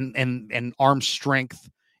and arm strength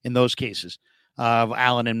in those cases of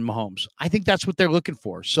Allen and Mahomes. I think that's what they're looking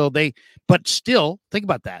for. But still, think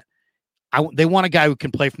about that. They want a guy who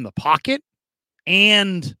can play from the pocket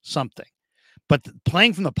and something. But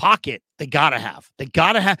playing from the pocket, they got to have.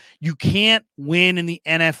 You can't win in the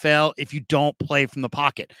NFL if you don't play from the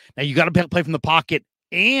pocket. Now, you got to play from the pocket,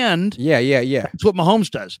 and yeah. That's what Mahomes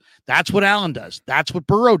does. That's what Allen does. That's what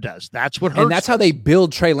Burrow does. That's what Hurts And that's does. How they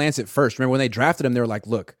build Trey Lance at first. Remember when they drafted him, they were like,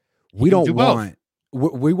 look, we want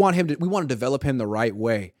to develop him the right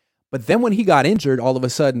way. But then when he got injured, all of a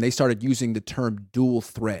sudden they started using the term dual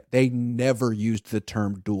threat. They never used the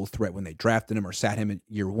term dual threat when they drafted him or sat him in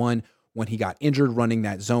year 1. when he got injured running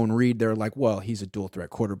that zone read, they're like, well, he's a dual threat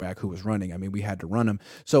quarterback who was running. I mean, we had to run him.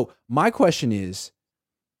 So my question is,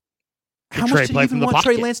 how much did he even want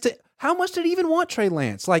Trey Lance to? How much did he even want Trey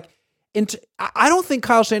Lance? Like, I don't think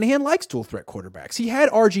Kyle Shanahan likes dual threat quarterbacks. He had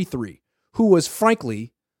RG3, who was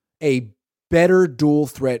frankly a better dual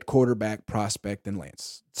threat quarterback prospect than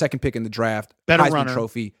Lance. Second pick in the draft, better Heisman runner.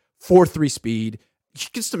 Trophy, 4.3 speed.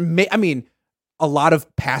 I mean, a lot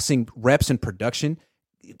of passing reps and production.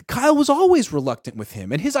 Kyle was always reluctant with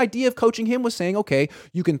him. And his idea of coaching him was saying, okay,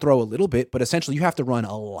 you can throw a little bit, but essentially you have to run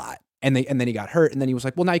a lot. And then he got hurt. And then he was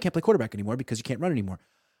like, well, now you can't play quarterback anymore because you can't run anymore.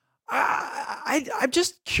 I'm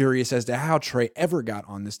just curious as to how Trey ever got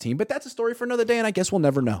on this team, but that's a story for another day, and I guess we'll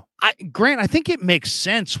never know. Grant, I think it makes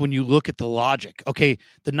sense when you look at the logic. Okay,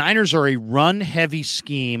 the Niners are a run-heavy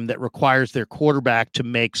scheme that requires their quarterback to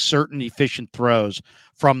make certain efficient throws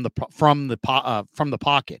from the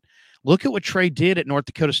pocket. Look at what Trey did at North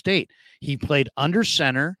Dakota State. He played under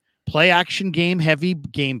center, play-action game-heavy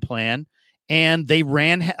game plan, and they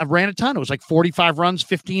ran a ton. It was like 45 runs,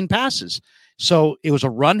 15 passes. So it was a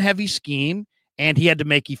run-heavy scheme, and he had to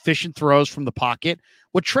make efficient throws from the pocket.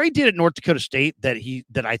 What Trey did at North Dakota State that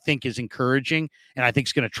I think is encouraging, and I think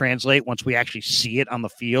is going to translate once we actually see it on the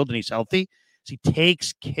field and he's healthy, is he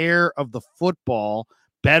takes care of the football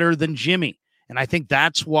better than Jimmy. And I think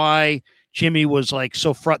that's why Jimmy was like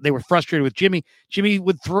they were frustrated with Jimmy. Jimmy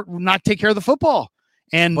would not take care of the football.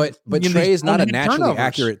 But Trey is not a naturally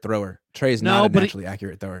accurate thrower. Trey is not a naturally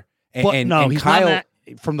accurate thrower. And he's Kyle, not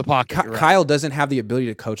from the pocket. Kyle doesn't have the ability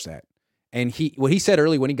to coach that. And what he said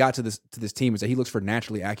early when he got to this team is that he looks for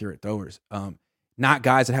naturally accurate throwers, not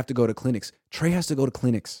guys that have to go to clinics. Trey has to go to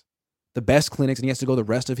clinics, the best clinics, and he has to go the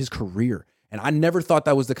rest of his career. And I never thought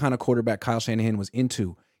that was the kind of quarterback Kyle Shanahan was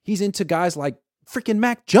into. He's into guys like freaking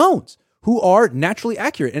Mac Jones, who are naturally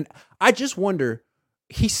accurate. And I just wonder,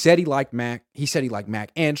 he said he liked Mac. He said he liked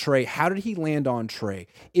Mac and Trey. How did he land on Trey?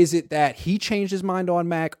 Is it that he changed his mind on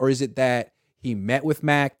Mac, or is it that he met with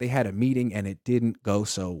Mac, they had a meeting, and it didn't go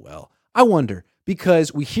so well? I wonder,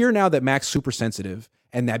 because we hear now that Mac's super sensitive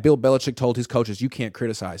and that Bill Belichick told his coaches, you can't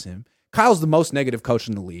criticize him. Kyle's the most negative coach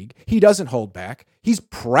in the league. He doesn't hold back. He's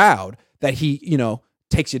proud that he,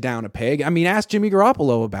 takes you down a peg. I mean, ask Jimmy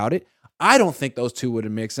Garoppolo about it. I don't think those two would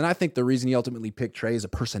have mixed, and I think the reason he ultimately picked Trey is a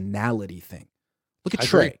personality thing. Look at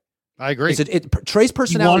Trey. I agree. Trey's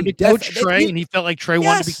personality. He wanted to coach Trey, and he felt like Trey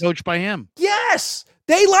wanted to be coached by him. Yes,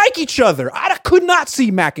 they like each other. I could not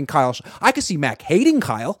see Mac and Kyle. I could see Mac hating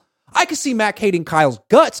Kyle. I could see Mac hating Kyle's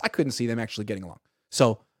guts. I couldn't see them actually getting along.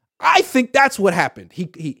 So I think that's what happened.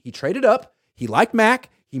 He traded up. He liked Mac.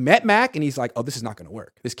 He met Mac, and he's like, oh, this is not going to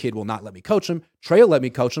work. This kid will not let me coach him. Trey will let me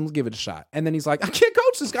coach him. Let's give it a shot. And then he's like, I can't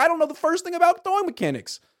coach this guy. I don't know the first thing about throwing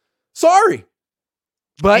mechanics. Sorry.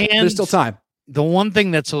 But there's still time. The one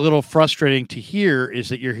thing that's a little frustrating to hear is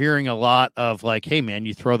that you're hearing a lot of like, hey, man,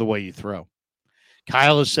 you throw the way you throw.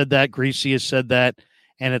 Kyle has said that. Greasy has said that.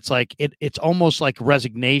 And it's like, it's almost like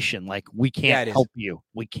resignation. Like, we can't help you.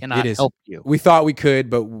 We cannot help you. We thought we could,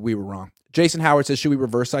 but we were wrong. Jason Howard says, should we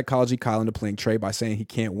reverse psychology Kyle into playing Trey by saying he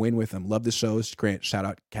can't win with him? Love the shows. Grant, shout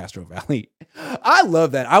out Castro Valley. I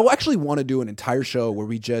love that. I actually want to do an entire show where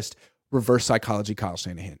we just reverse psychology Kyle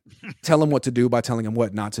Shanahan. Tell him what to do by telling him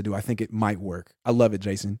what not to do. I think it might work. I love it,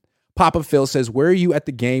 Jason. Papa Phil says, where are you at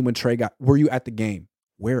the game when Trey were you at the game?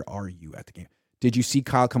 Where are you at the game? Did you see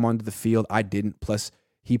Kyle come onto the field? I didn't. Plus,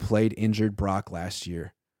 he played injured Brock last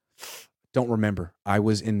year. Don't remember. I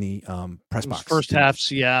was in the press box. First half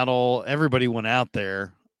Seattle. Everybody went out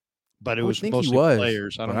there, but it was mostly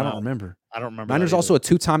players. I don't remember. I don't remember. Niners also a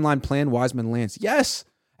 2-timeline plan, Wiseman, Lance. Yes,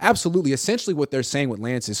 absolutely. Essentially what they're saying with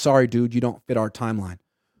Lance is, sorry, dude, you don't fit our timeline.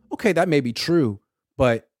 Okay, that may be true,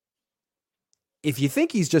 but if you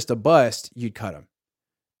think he's just a bust, you'd cut him.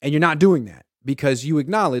 And you're not doing that because you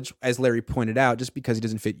acknowledge, as Larry pointed out, just because he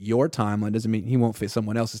doesn't fit your timeline doesn't mean he won't fit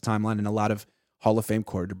someone else's timeline, and a lot of Hall of Fame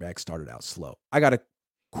quarterbacks started out slow. I got a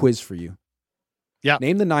quiz for you. Yeah.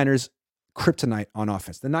 Name the Niners' kryptonite on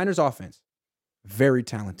offense. The Niners' offense, very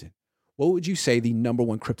talented. What would you say the number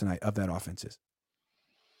one kryptonite of that offense is?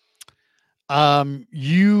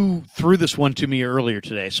 You threw this one to me earlier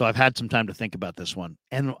today, so I've had some time to think about this one.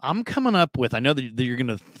 And I'm coming up with, I know that you're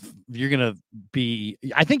going to be,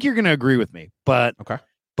 I think you're going to agree with me, but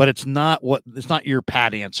it's not your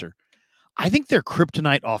pat answer. I think their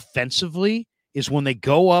kryptonite offensively is when they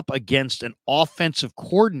go up against an offensive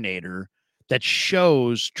coordinator that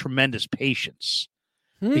shows tremendous patience.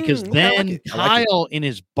 Because then Kyle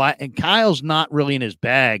and Kyle's not really in his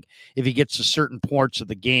bag if he gets to certain parts of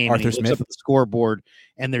the game and he looks up at the scoreboard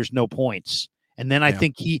and there's no points. And then I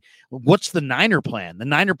think what's the Niner plan? The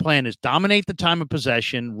Niner plan is dominate the time of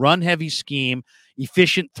possession, run heavy scheme,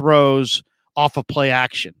 efficient throws off of play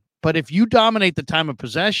action. But if you dominate the time of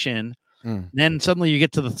possession, then suddenly you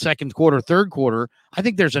get to the second quarter, third quarter. I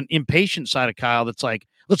think there's an impatient side of Kyle that's like,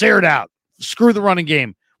 let's air it out. Screw the running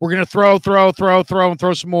game. We're going to throw, and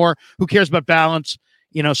throw some more. Who cares about balance?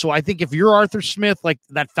 So I think if you're Arthur Smith, like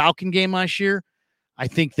that Falcon game last year, I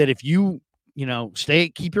think that if you,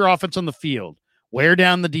 keep your offense on the field, wear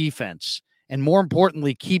down the defense, and more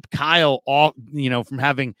importantly, keep Kyle off, from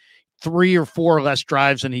having 3 or 4 less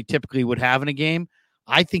drives than he typically would have in a game,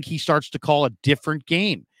 I think he starts to call a different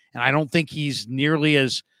game. And I don't think he's nearly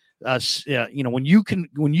as, when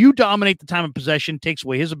you dominate the time of possession, takes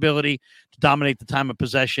away his ability to dominate the time of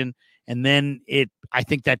possession. And then I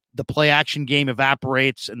think that the play action game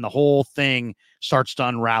evaporates and the whole thing starts to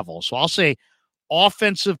unravel. So I'll say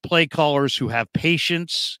offensive play callers who have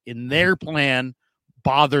patience in their plan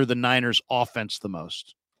bother the Niners offense the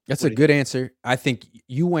most. That's a good answer. I think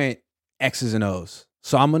you went X's and O's.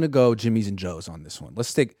 So I'm going to go Jimmy's and Joe's on this one.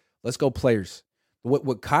 Let's go players.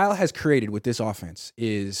 What Kyle has created with this offense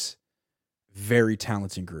is very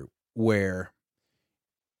talented group where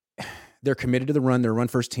they're committed to the run. They're a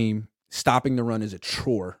run-first team. Stopping the run is a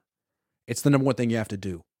chore. It's the number one thing you have to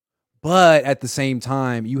do. But at the same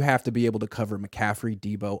time, you have to be able to cover McCaffrey,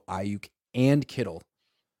 Debo, Ayuk, and Kittle,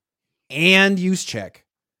 and Juszczyk.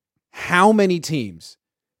 How many teams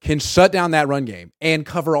can shut down that run game and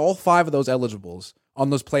cover all 5 of those eligibles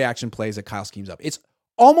on those play-action plays that Kyle schemes up? It's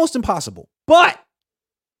almost impossible. But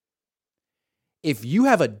if you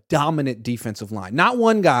have a dominant defensive line, not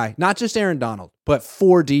one guy, not just Aaron Donald, but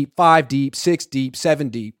 4 deep, 5 deep, 6 deep, 7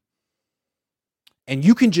 deep, and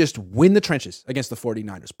you can just win the trenches against the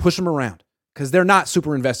 49ers, push them around, because they're not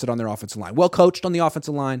super invested on their offensive line. Well coached on the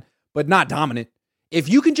offensive line, but not dominant. If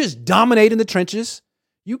you can just dominate in the trenches,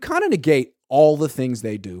 you kind of negate all the things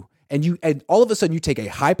they do. And all of a sudden you take a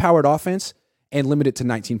high-powered offense and limit it to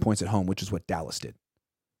 19 points at home, which is what Dallas did.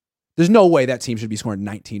 There's no way that team should be scoring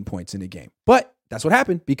 19 points in a game. But that's what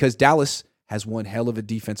happened because Dallas has one hell of a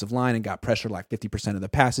defensive line and got pressure like 50% of the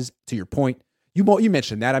passes. To your point, you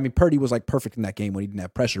mentioned that. I mean, Purdy was like perfect in that game when he didn't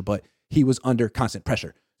have pressure, but he was under constant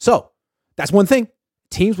pressure. So that's one thing.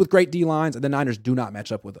 Teams with great D-lines and the Niners do not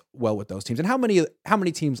match up well with those teams. And how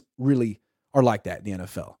many teams really are like that in the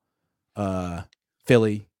NFL?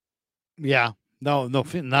 Philly. Yeah. No,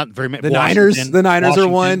 not very many. The Niners are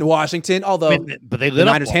one. Washington, although but the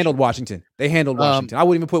Niners handled Washington. They handled Washington. I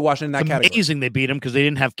wouldn't even put Washington in that category. Amazing they beat them because they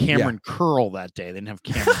didn't have Cameron Curl that day. They didn't have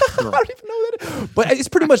Cameron Curl. I don't even know that. But it's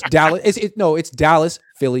pretty much Dallas. It's Dallas,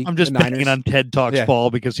 Philly. I'm just banging on Ted Talks ball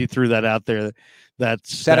because he threw that out there.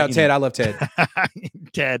 Shout out Ted. I love Ted.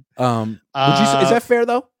 Ted. Is that fair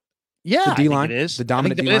though? Yeah, the D-line, it is. The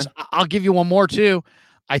dominant D-line. I'll give you one more too.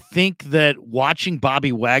 I think that watching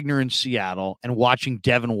Bobby Wagner in Seattle and watching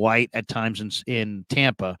Devin White at times in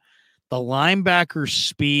Tampa, the linebacker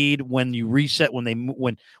speed when you reset when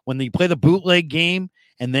they play the bootleg game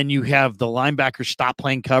and then you have the linebackers stop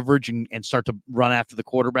playing coverage and start to run after the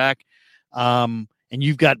quarterback, and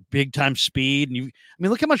you've got big time speed and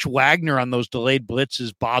look how much Wagner on those delayed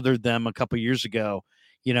blitzes bothered them a couple years ago.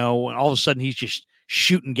 And all of a sudden he's just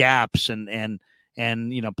shooting gaps and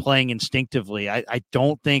playing instinctively. I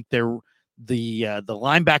don't think they're the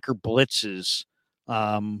linebacker blitzes,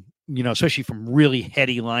 especially from really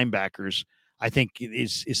heady linebackers, I think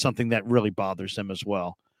is something that really bothers them as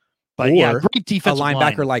well. But great defensive line.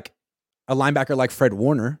 A linebacker like Fred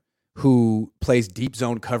Warner, who plays deep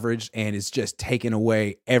zone coverage and is just taking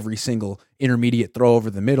away every single intermediate throw over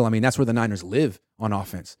the middle. I mean, that's where the Niners live on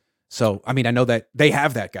offense. So, I mean, I know that they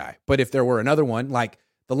have that guy, but if there were another one, like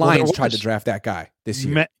the Lions tried to draft that guy this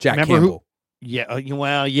year, Jack Campbell. But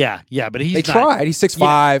they tried. He's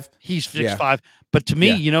 6'5". He's 6'5". But to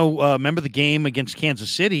me, remember the game against Kansas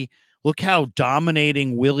City? Look how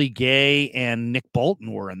dominating Willie Gay and Nick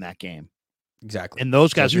Bolton were in that game. Exactly. And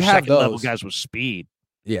those guys are second-level guys with speed.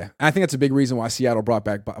 Yeah. I think that's a big reason why Seattle brought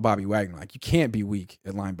back Bobby Wagner. Like, you can't be weak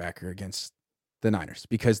at linebacker against the Niners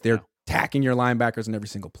because they're attacking your linebackers in every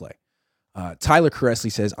single play. Tyler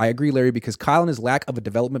Caressley says, I agree, Larry, because Kyle and his lack of a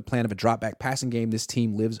development plan of a drop-back passing game, this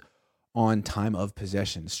team lives on time of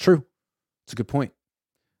possession. It's true. It's a good point.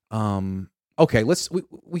 Okay,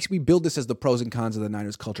 we build this as the pros and cons of the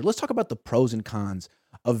Niners culture. Let's talk about the pros and cons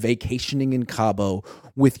of vacationing in Cabo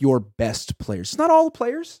with your best players. It's not all the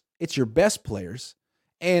players. It's your best players.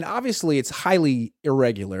 And obviously, it's highly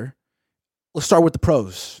irregular. Let's start with the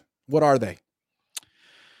pros. What are they?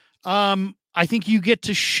 I think you get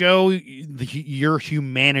to show your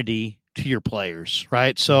humanity to your players,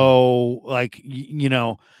 right? So, like,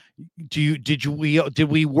 did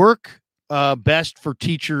we work best for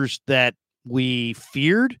teachers that we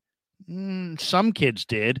feared? Some kids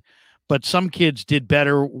did, but some kids did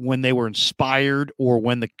better when they were inspired or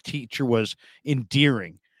when the teacher was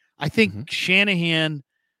endearing. I think Shanahan,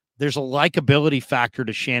 there's a likability factor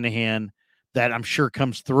to Shanahan that I'm sure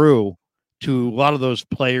comes through to a lot of those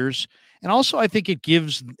players. And also, I think it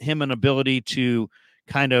gives him an ability to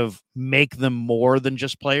kind of make them more than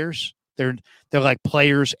just players. They're like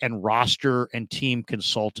players and roster and team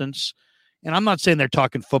consultants. And I'm not saying they're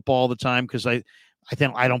talking football all the time, because I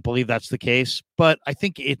don't believe that's the case. But I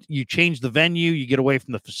think you change the venue, you get away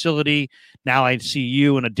from the facility. Now I see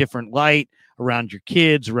you in a different light around your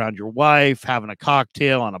kids, around your wife, having a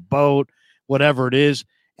cocktail on a boat, whatever it is.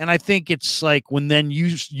 And I think it's like when then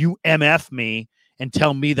you MF me and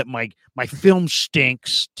tell me that my film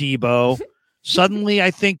stinks, Debo. Suddenly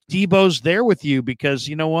I think Debo's there with you because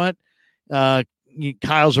you know what?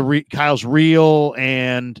 Kyle's real,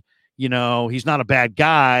 and you know he's not a bad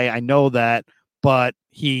guy. I know that, but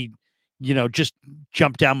he, just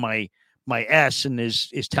jumped down my S and is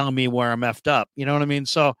telling me where I'm effed up. You know what I mean?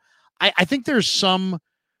 So I think there's some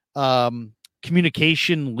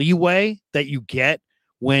communication leeway that you get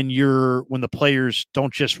when the players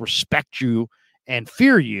don't just respect you and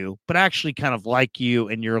fear you, but actually kind of like you,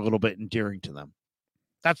 and you're a little bit endearing to them.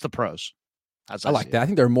 That's the pros. I like that. I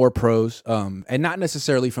think there are more pros, and not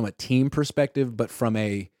necessarily from a team perspective, but from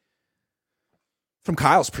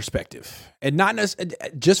Kyle's perspective, and not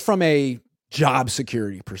just from a job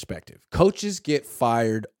security perspective. Coaches get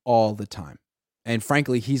fired all the time. And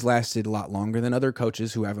frankly, he's lasted a lot longer than other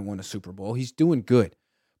coaches who haven't won a Super Bowl. He's doing good.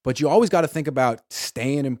 But you always got to think about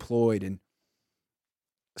staying employed, and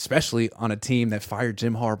especially on a team that fired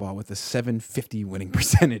Jim Harbaugh with a 750 winning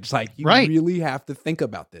percentage. Like, you really have to think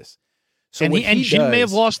about this. So Jim may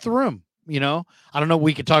have lost the room. I don't know.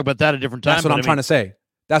 We could talk about that at a different time. That's what I'm trying to say.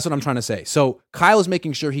 That's what I'm trying to say. So Kyle is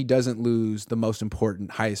making sure he doesn't lose the most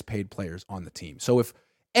important, highest paid players on the team. So if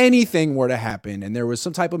anything were to happen and there was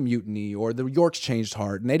some type of mutiny or the Yorks changed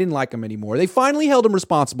heart and they didn't like him anymore, they finally held him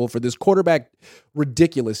responsible for this quarterback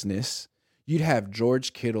ridiculousness, you'd have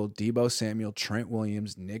George Kittle, Deebo Samuel, Trent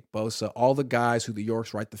Williams, Nick Bosa, all the guys who the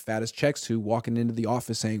Yorks write the fattest checks to, walking into the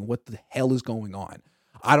office saying, what the hell is going on?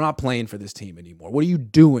 I'm not playing for this team anymore. What are you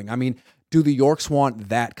doing? I mean, do the Yorks want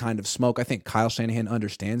that kind of smoke? I think Kyle Shanahan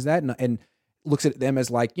understands that and looks at them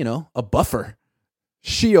as like, a buffer,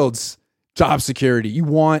 shields, job security. You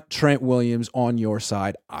want Trent Williams on your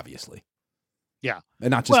side, obviously. Yeah.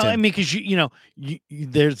 And not just him. I mean, because,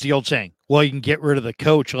 there's the old saying, well, you can get rid of the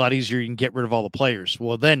coach a lot easier. You can get rid of all the players.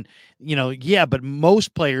 Well, then, but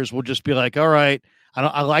most players will just be like, all right,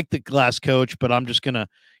 I like the last coach, but I'm just going to,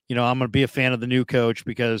 I'm going to be a fan of the new coach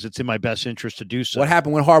because it's in my best interest to do so. What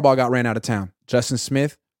happened when Harbaugh got ran out of town? Justin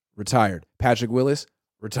Smith retired. Patrick Willis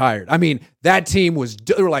retired. I mean, that team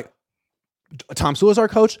they were like, Tom Sewell's our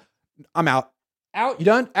coach. I'm out. Out? You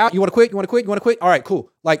done? Out? You want to quit? You want to quit? You want to quit? All right,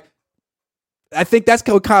 cool. Like, I think that's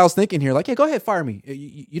what Kyle's thinking here. Like, yeah, go ahead, fire me.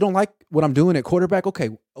 You don't like what I'm doing at quarterback? Okay,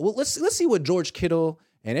 well, let's see what George Kittle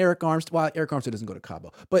and Eric Armstead. Well, Eric Armstead doesn't go to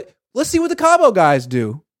Cabo, but let's see what the Cabo guys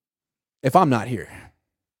do if I'm not here.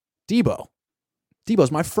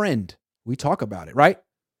 Debo's my friend. We talk about it, right?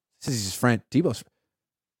 This is his friend. Debo's.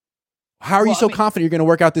 How are you so confident you're going to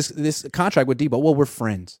work out this contract with Debo? Well, we're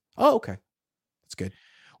friends. Oh, okay, that's good.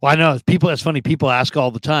 Well, I know that's funny. People ask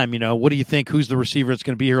all the time, what do you think? Who's the receiver that's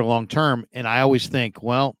going to be here long term? And I always think,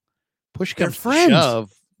 well, push comes to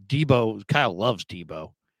shove. Kyle loves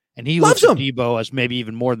Debo, and he looks at Debo as maybe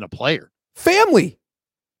even more than a player. Family.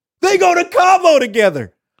 They go to Cabo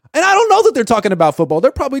together. And I don't know that they're talking about football.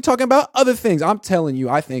 They're probably talking about other things. I'm telling you,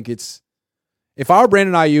 I think if I were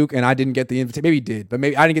Brandon Ayuk and I didn't get the invitation, maybe he did, but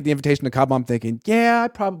maybe I didn't get the invitation to Cabo, I'm thinking, yeah, I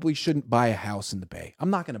probably shouldn't buy a house in the Bay. I'm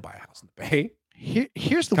not going to buy a house in the Bay.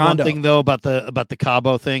 Here's the one thing though about the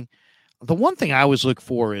Cabo thing. The one thing I always look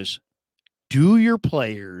for is, do your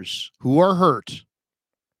players who are hurt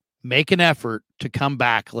make an effort to come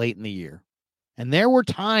back late in the year? And there were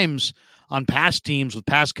times on past teams with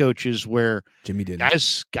past coaches where Jimmy did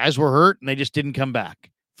guys were hurt and they just didn't come back.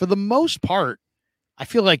 For the most part, I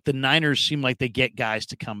feel like the Niners seem like they get guys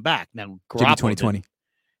to come back. Now, Jimmy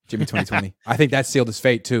 2020. I think that sealed his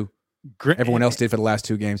fate too. Everyone else did for the last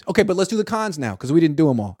two games. Okay, but let's do the cons now because we didn't do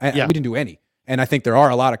them all. We didn't do any. And I think there are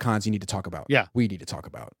a lot of cons you need to talk about. Yeah. We need to talk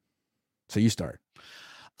about. So you start.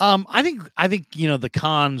 I think the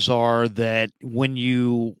cons are that when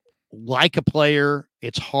you like a player,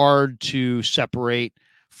 it's hard to separate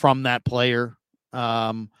from that player.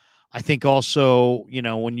 I think also,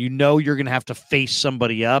 when you're going to have to face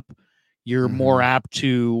somebody up, you're more apt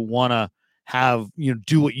to want to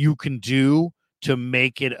do what you can do to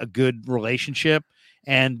make it a good relationship.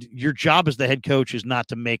 And your job as the head coach is not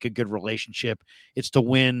to make a good relationship. It's to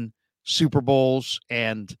win Super Bowls.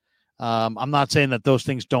 And I'm not saying that those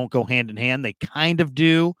things don't go hand in hand. They kind of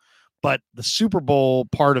do. But the Super Bowl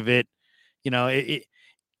part of it,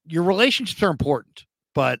 your relationships are important.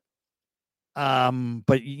 But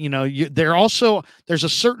they're also, there's a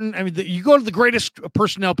certain, you go to the greatest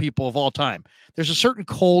personnel people of all time. There's a certain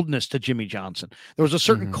coldness to Jimmy Johnson. There was a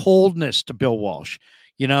certain coldness to Bill Walsh.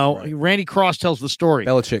 Right. Randy Cross tells the story.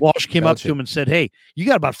 Walsh came up to him and said, "Hey, you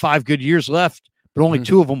got about 5 good years left, but only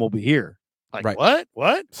 2 of them will be here." Like, right.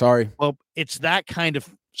 What? Sorry. Well, it's that kind of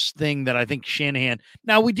thing that I think Shanahan,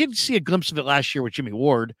 now we did see a glimpse of it last year with Jimmy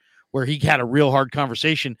Ward, where he had a real hard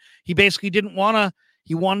conversation. He basically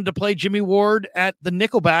he wanted to play Jimmy Ward at the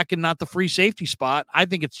nickelback and not the free safety spot. I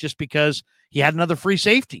think it's just because he had another free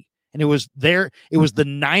safety, and it was the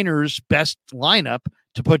Niners' best lineup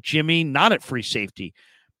to put Jimmy not at free safety.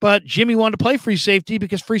 But Jimmy wanted to play free safety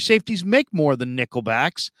because free safeties make more than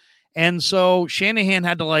nickelbacks. And so Shanahan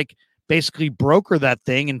had to basically broker that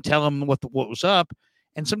thing and tell him what was up.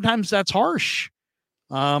 And sometimes that's harsh.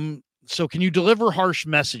 So can you deliver harsh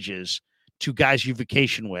messages to guys you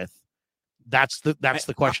vacation with? That's the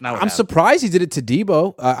question I would have. I'm surprised he did it to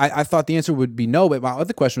Debo. I thought the answer would be no, but my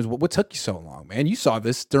other question was, what took you so long, man? You saw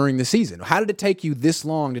this during the season. How did it take you this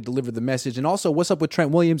long to deliver the message? And also, what's up with Trent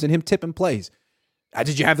Williams and him tipping plays?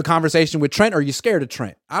 Did you have the conversation with Trent, or are you scared of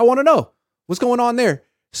Trent? I want to know what's going on there.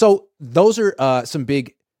 So those are some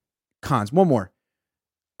big cons. One more.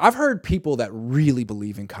 I've heard people that really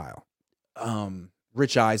believe in Kyle.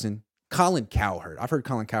 Rich Eisen, Colin Cowherd. I've heard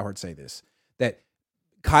Colin Cowherd say this, that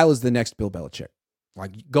Kyle is the next Bill Belichick.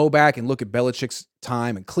 Go back and look at Belichick's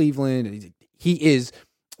time in Cleveland. And he is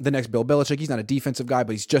the next Bill Belichick. He's not a defensive guy,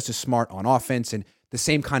 but he's just as smart on offense and the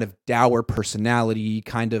same kind of dour personality,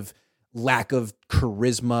 kind of lack of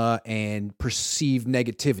charisma and perceived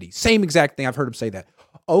negativity. Same exact thing. I've heard him say that.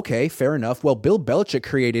 Okay, fair enough. Well, Bill Belichick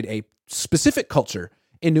created a specific culture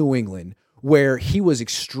in New England where he was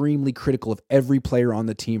extremely critical of every player on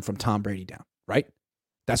the team from Tom Brady down, right?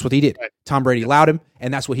 That's what he did. Right. Tom Brady allowed him,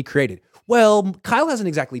 and that's what he created. Well, Kyle hasn't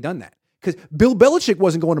exactly done that because Bill Belichick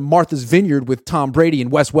wasn't going to Martha's Vineyard with Tom Brady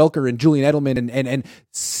and Wes Welker and Julian Edelman and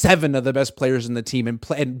 7 of the best players in the team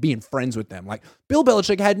and being friends with them. Bill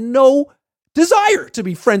Belichick had no desire to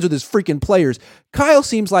be friends with his freaking players. Kyle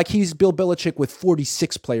seems like he's Bill Belichick with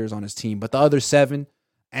 46 players on his team, but the other 7,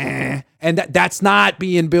 and that's not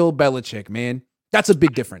being Bill Belichick, man. That's a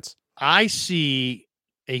big difference. I see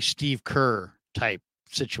a Steve Kerr type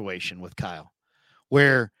situation with Kyle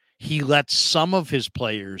where he lets some of his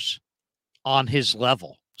players on his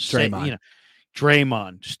level,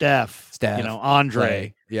 Draymond, Steph,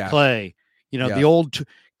 Andre, Clay, the old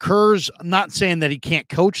Kerr's. I'm not saying that he can't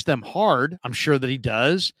coach them hard. I'm sure that he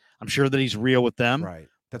does. I'm sure that he's real with them. Right.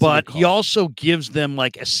 But he also gives them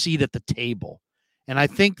a seat at the table. And I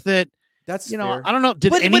think that's fair. I don't know.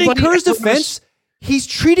 But in Kerr's defense, he's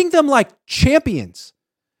treating them like champions.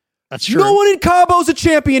 That's true. No one in Cabo's a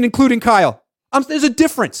champion, including Kyle. There's a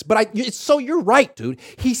difference, but you're right, dude.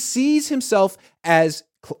 He sees himself as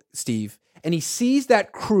Steve, and he sees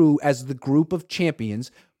that crew as the group of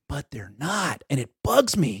champions, but they're not. And it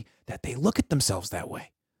bugs me that they look at themselves that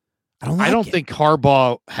way. I don't think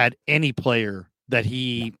Harbaugh had any player that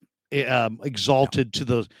he exalted to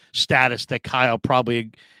the status that Kyle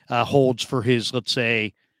probably holds for his, let's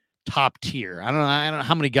say, top tier. I don't know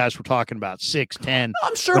how many guys we're talking about. 6, 10.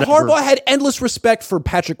 I'm sure whatever. Harbaugh had endless respect for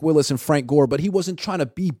Patrick Willis and Frank Gore, but he wasn't trying to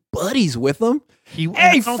be buddies with them.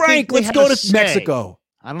 Hey, Frank, let's go to Mexico.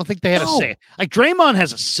 I don't think they had a say. Draymond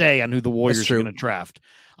has a say on who the Warriors are going to draft.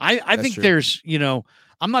 I think there's,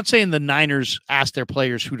 I'm not saying the Niners ask their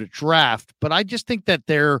players who to draft, but I just think that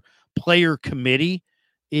their player committee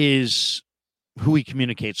is who he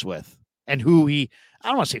communicates with and who I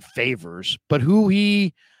don't want to say favors, but who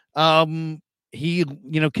he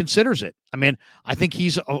considers it. I think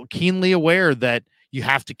he's keenly aware that you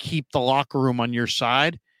have to keep the locker room on your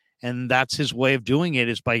side. And that's his way of doing it,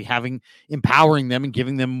 is by empowering them and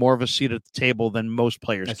giving them more of a seat at the table than most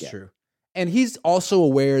players get. That's true. And he's also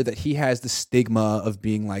aware that he has the stigma of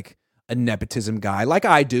being a nepotism guy, like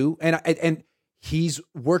I do. And he's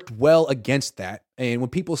worked well against that. And when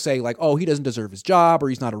people say he doesn't deserve his job, or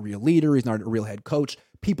he's not a real leader, he's not a real head coach,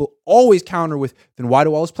 people always counter with, then why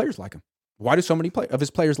do all his players like him? Why do so many of his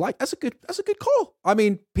players like? That's a good call.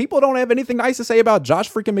 People don't have anything nice to say about Josh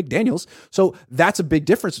freaking McDaniels. So that's a big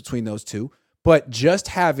difference between those two. But just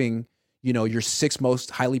having, your 6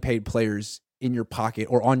 most highly paid players in your pocket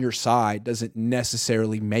or on your side doesn't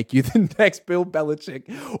necessarily make you the next Bill Belichick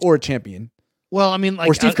or a champion. Well, I mean, like,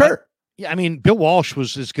 or Steve Kerr. I mean, Bill Walsh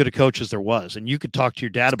was as good a coach as there was, and you could talk to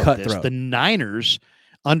your dad about this. The Niners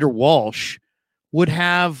under Walsh would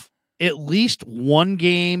have at least one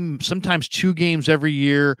game, sometimes two games every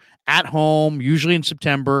year at home, usually in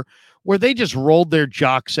September, where they just rolled their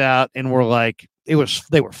jocks out and were like, they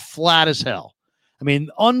were flat as hell. I mean,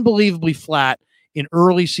 unbelievably flat in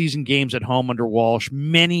early season games at home under Walsh,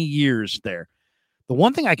 many years there. The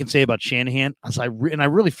one thing I can say about Shanahan, and I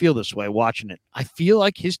really feel this way watching it, I feel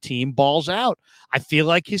like his team balls out. I feel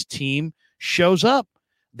like his team shows up.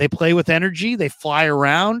 They play with energy. They fly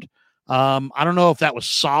around. I don't know if that was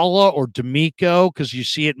Saleh or D'Amico, because you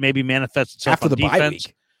see it maybe manifest itself after the bye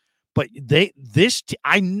week. But there's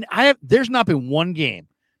not been one game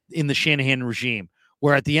in the Shanahan regime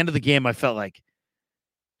where at the end of the game I felt like,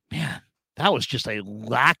 man, that was just a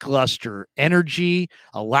lackluster energy,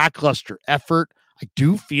 a lackluster effort. I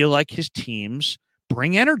do feel like his teams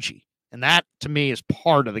bring energy, and that to me is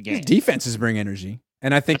part of the game. His defenses bring energy,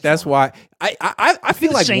 and I think that's why I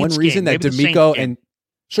feel like one reason that D'Amico and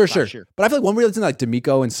sure, but I feel like one reason like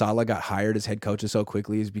D'Amico and Saleh got hired as head coaches so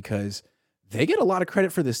quickly is because they get a lot of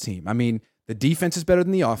credit for this team. I mean, the defense is better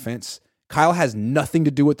than the offense. Kyle has nothing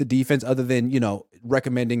to do with the defense other than,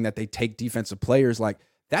 recommending that they take defensive players. Like,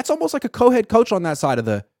 that's almost like a co-head coach on that side of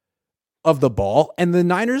the ball. And the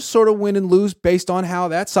Niners sort of win and lose based on how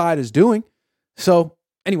that side is doing. So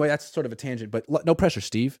anyway, that's sort of a tangent, but no pressure,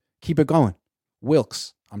 Steve. Keep it going.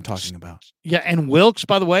 Wilks, I'm talking about. Yeah, and Wilks,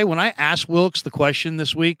 by the way, when I asked Wilks the question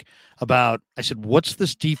this week about, I said, what's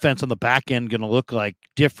this defense on the back end going to look like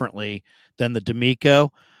differently than the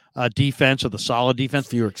D'Amico defense or the Saleh defense?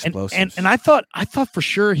 Fewer explosives. And I thought for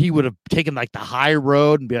sure he would have taken like the high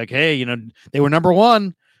road and be like, hey, they were number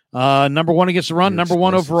one against the run, number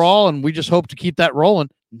one overall, and we just hope to keep that rolling.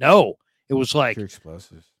 No, it was like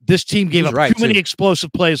this team gave up too many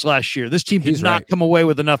explosive plays last year. This team did not come away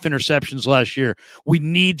with enough interceptions last year. We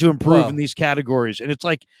need to improve in these categories. And it's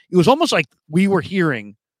like, it was almost like we were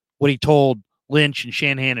hearing what he told Lynch and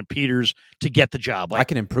Shanahan and Peters to get the job. Like, I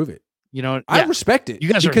can improve it. I respect it.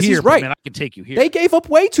 You guys are here, he's right. Man, I can take you here. They gave up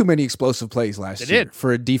way too many explosive plays last year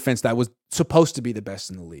for a defense that was supposed to be the best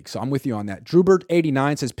in the league. So I'm with you on that.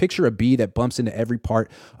 Drewbert89 says, picture a bee that bumps into every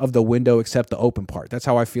part of the window except the open part. That's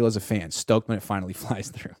how I feel as a fan. Stoked when it finally flies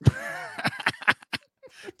through.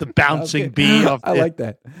 The bouncing bee. I like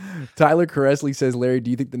that. Tyler Caressley says, Larry,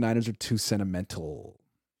 do you think the Niners are too sentimental?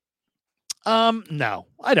 No,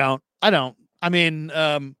 I don't. I mean,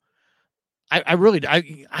 I really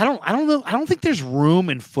don't think there's room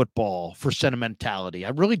in football for sentimentality. I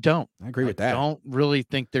really don't. I agree with that. I don't really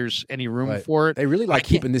think there's any room for it. They really like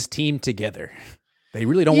keeping this team together. They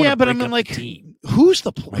really don't want to break up the team. Who's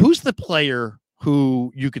the player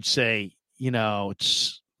who you could say,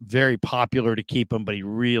 it's very popular to keep him, but he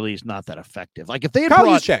really is not that effective? Like if they had Kyle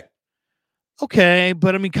Juszczyk. Okay,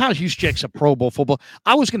 but I mean, Kyle Juszczyk's a Pro Bowl football.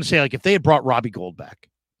 I was going to say, like, if they had brought Robbie Gould back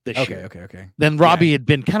this year. Okay. Then Robbie had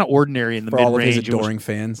been kind of ordinary in the mid-range. For all of his adoring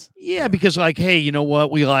fans. Yeah, because like, hey, you know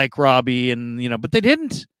what? We like Robbie, and but they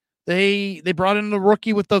didn't. They brought in the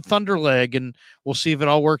rookie with the thunder leg, and we'll see if it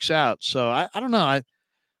all works out. So I don't know.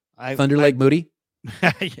 Thunder leg Moody.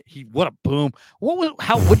 What a boom!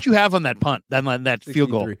 What'd you have on that punt? That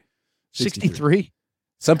field goal. 63.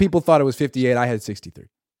 Some people thought it was 58. I had 63.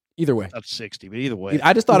 Either way. That's 60, but either way.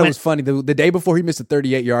 I just thought it was funny. The day before he missed a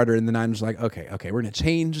 38-yarder, and the Niners were like, okay, we're going to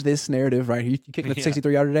change this narrative right here. You kicking a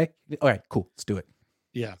 63-yarder today? All right, cool. Let's do it.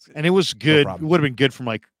 Yeah. And it was good. No, it would have been good from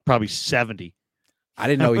like probably 70. I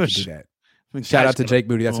didn't know he could do that. I mean, shout out to Jake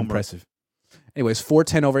Moody. That's impressive. Anyways,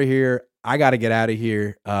 4:10 over here. I got to get out of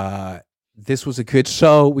here. This was a good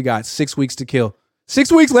show. We got 6 weeks to kill.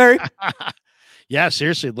 6 weeks, Larry. Yeah,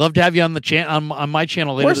 seriously. Love to have you on the on my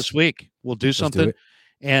channel later this week. We'll do something. Do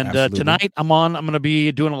and tonight I'm going to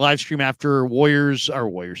be doing a live stream after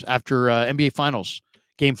NBA Finals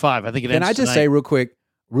Game 5. I think it ends. Can I just tonight. say real quick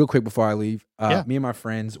before I leave? Me and my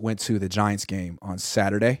friends went to the Giants game on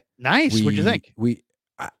Saturday. Nice. What'd you think? We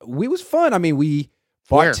was fun. I mean, we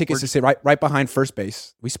bought tickets to sit right behind first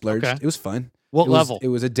base. We splurged. Okay. It was fun. What level? It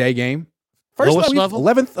was a day game. First level?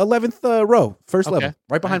 11th row. First level.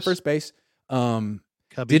 Right behind first base.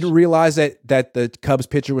 Didn't realize that the Cubs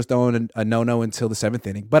pitcher was throwing a no-no until the 7th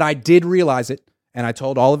inning. But I did realize it, and I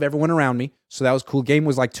told everyone around me. So that was cool. Game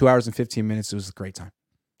was like 2 hours and 15 minutes. It was a great time.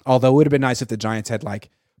 Although it would have been nice if the Giants had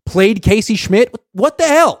played Casey Schmidt. What the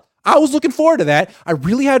hell? I was looking forward to that. I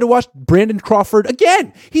really had to watch Brandon Crawford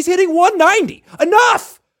again. He's hitting 190.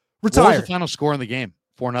 Enough. Retire. What was the final score in the game?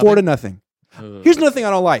 4-0? 4-0. Here's another thing I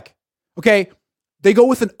don't like. Okay, They go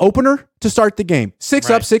with an opener to start the game. 6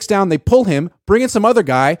 up, 6 down. They pull him, bring in some other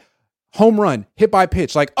guy. Home run, hit by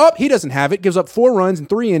pitch. Like, he doesn't have it. Gives up 4 runs in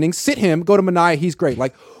 3 innings. Sit him, go to Manaea. He's great.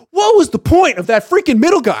 Like, what was the point of that freaking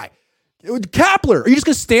middle guy? Kapler, are you just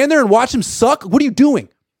going to stand there and watch him suck? What are you doing?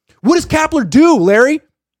 What does Kapler do, Larry?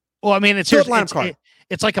 Well, I mean, it's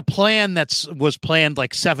like a plan was planned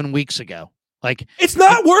like 7 weeks ago. Like, it's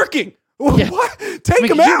not working. Yeah. What? Take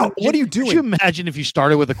him out. What are you doing? Could you imagine if you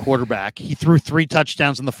started with a quarterback, he threw 3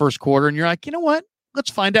 touchdowns in the first quarter, and you're like, you know what?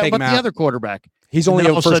 Let's find out about the other quarterback. He's only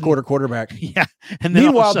a first quarter quarterback. Yeah. And then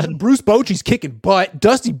meanwhile, Bruce Bochy's kicking butt.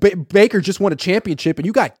 Dusty Baker just won a championship, and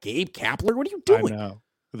you got Gabe Kapler. What are you doing? I know.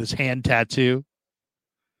 With his hand tattoo.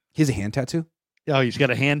 He has a hand tattoo? Oh, he's got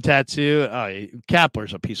a hand tattoo. Oh,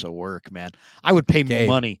 Kapler's a piece of work, man. I would pay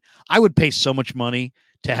money. I would pay so much money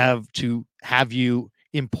to have you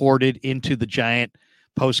imported into the Giant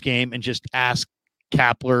post game and just ask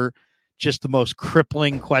Kapler just the most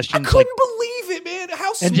crippling questions. I couldn't believe it, man.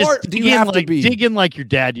 How smart do you have to be? Dig in like your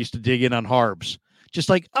dad used to dig in on Harbs. Just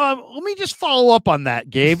like, let me just follow up on that,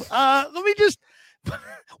 Gabe. Let me just.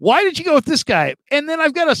 Why did you go with this guy? And then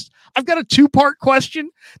I've got a 2-part question.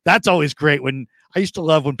 That's always great. When I used to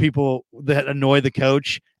love when people that annoy the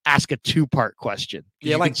coach ask a 2-part question.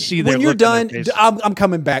 Yeah, like see when you're done, I'm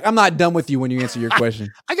coming back. I'm not done with you when you answer your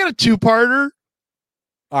question. I got a 2-parter.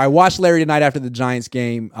 All right, watch Larry tonight after the Giants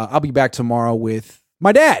game. I'll be back tomorrow with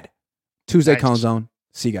my dad. Tuesday Cohn Zone.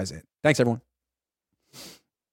 See you guys then. Thanks, everyone.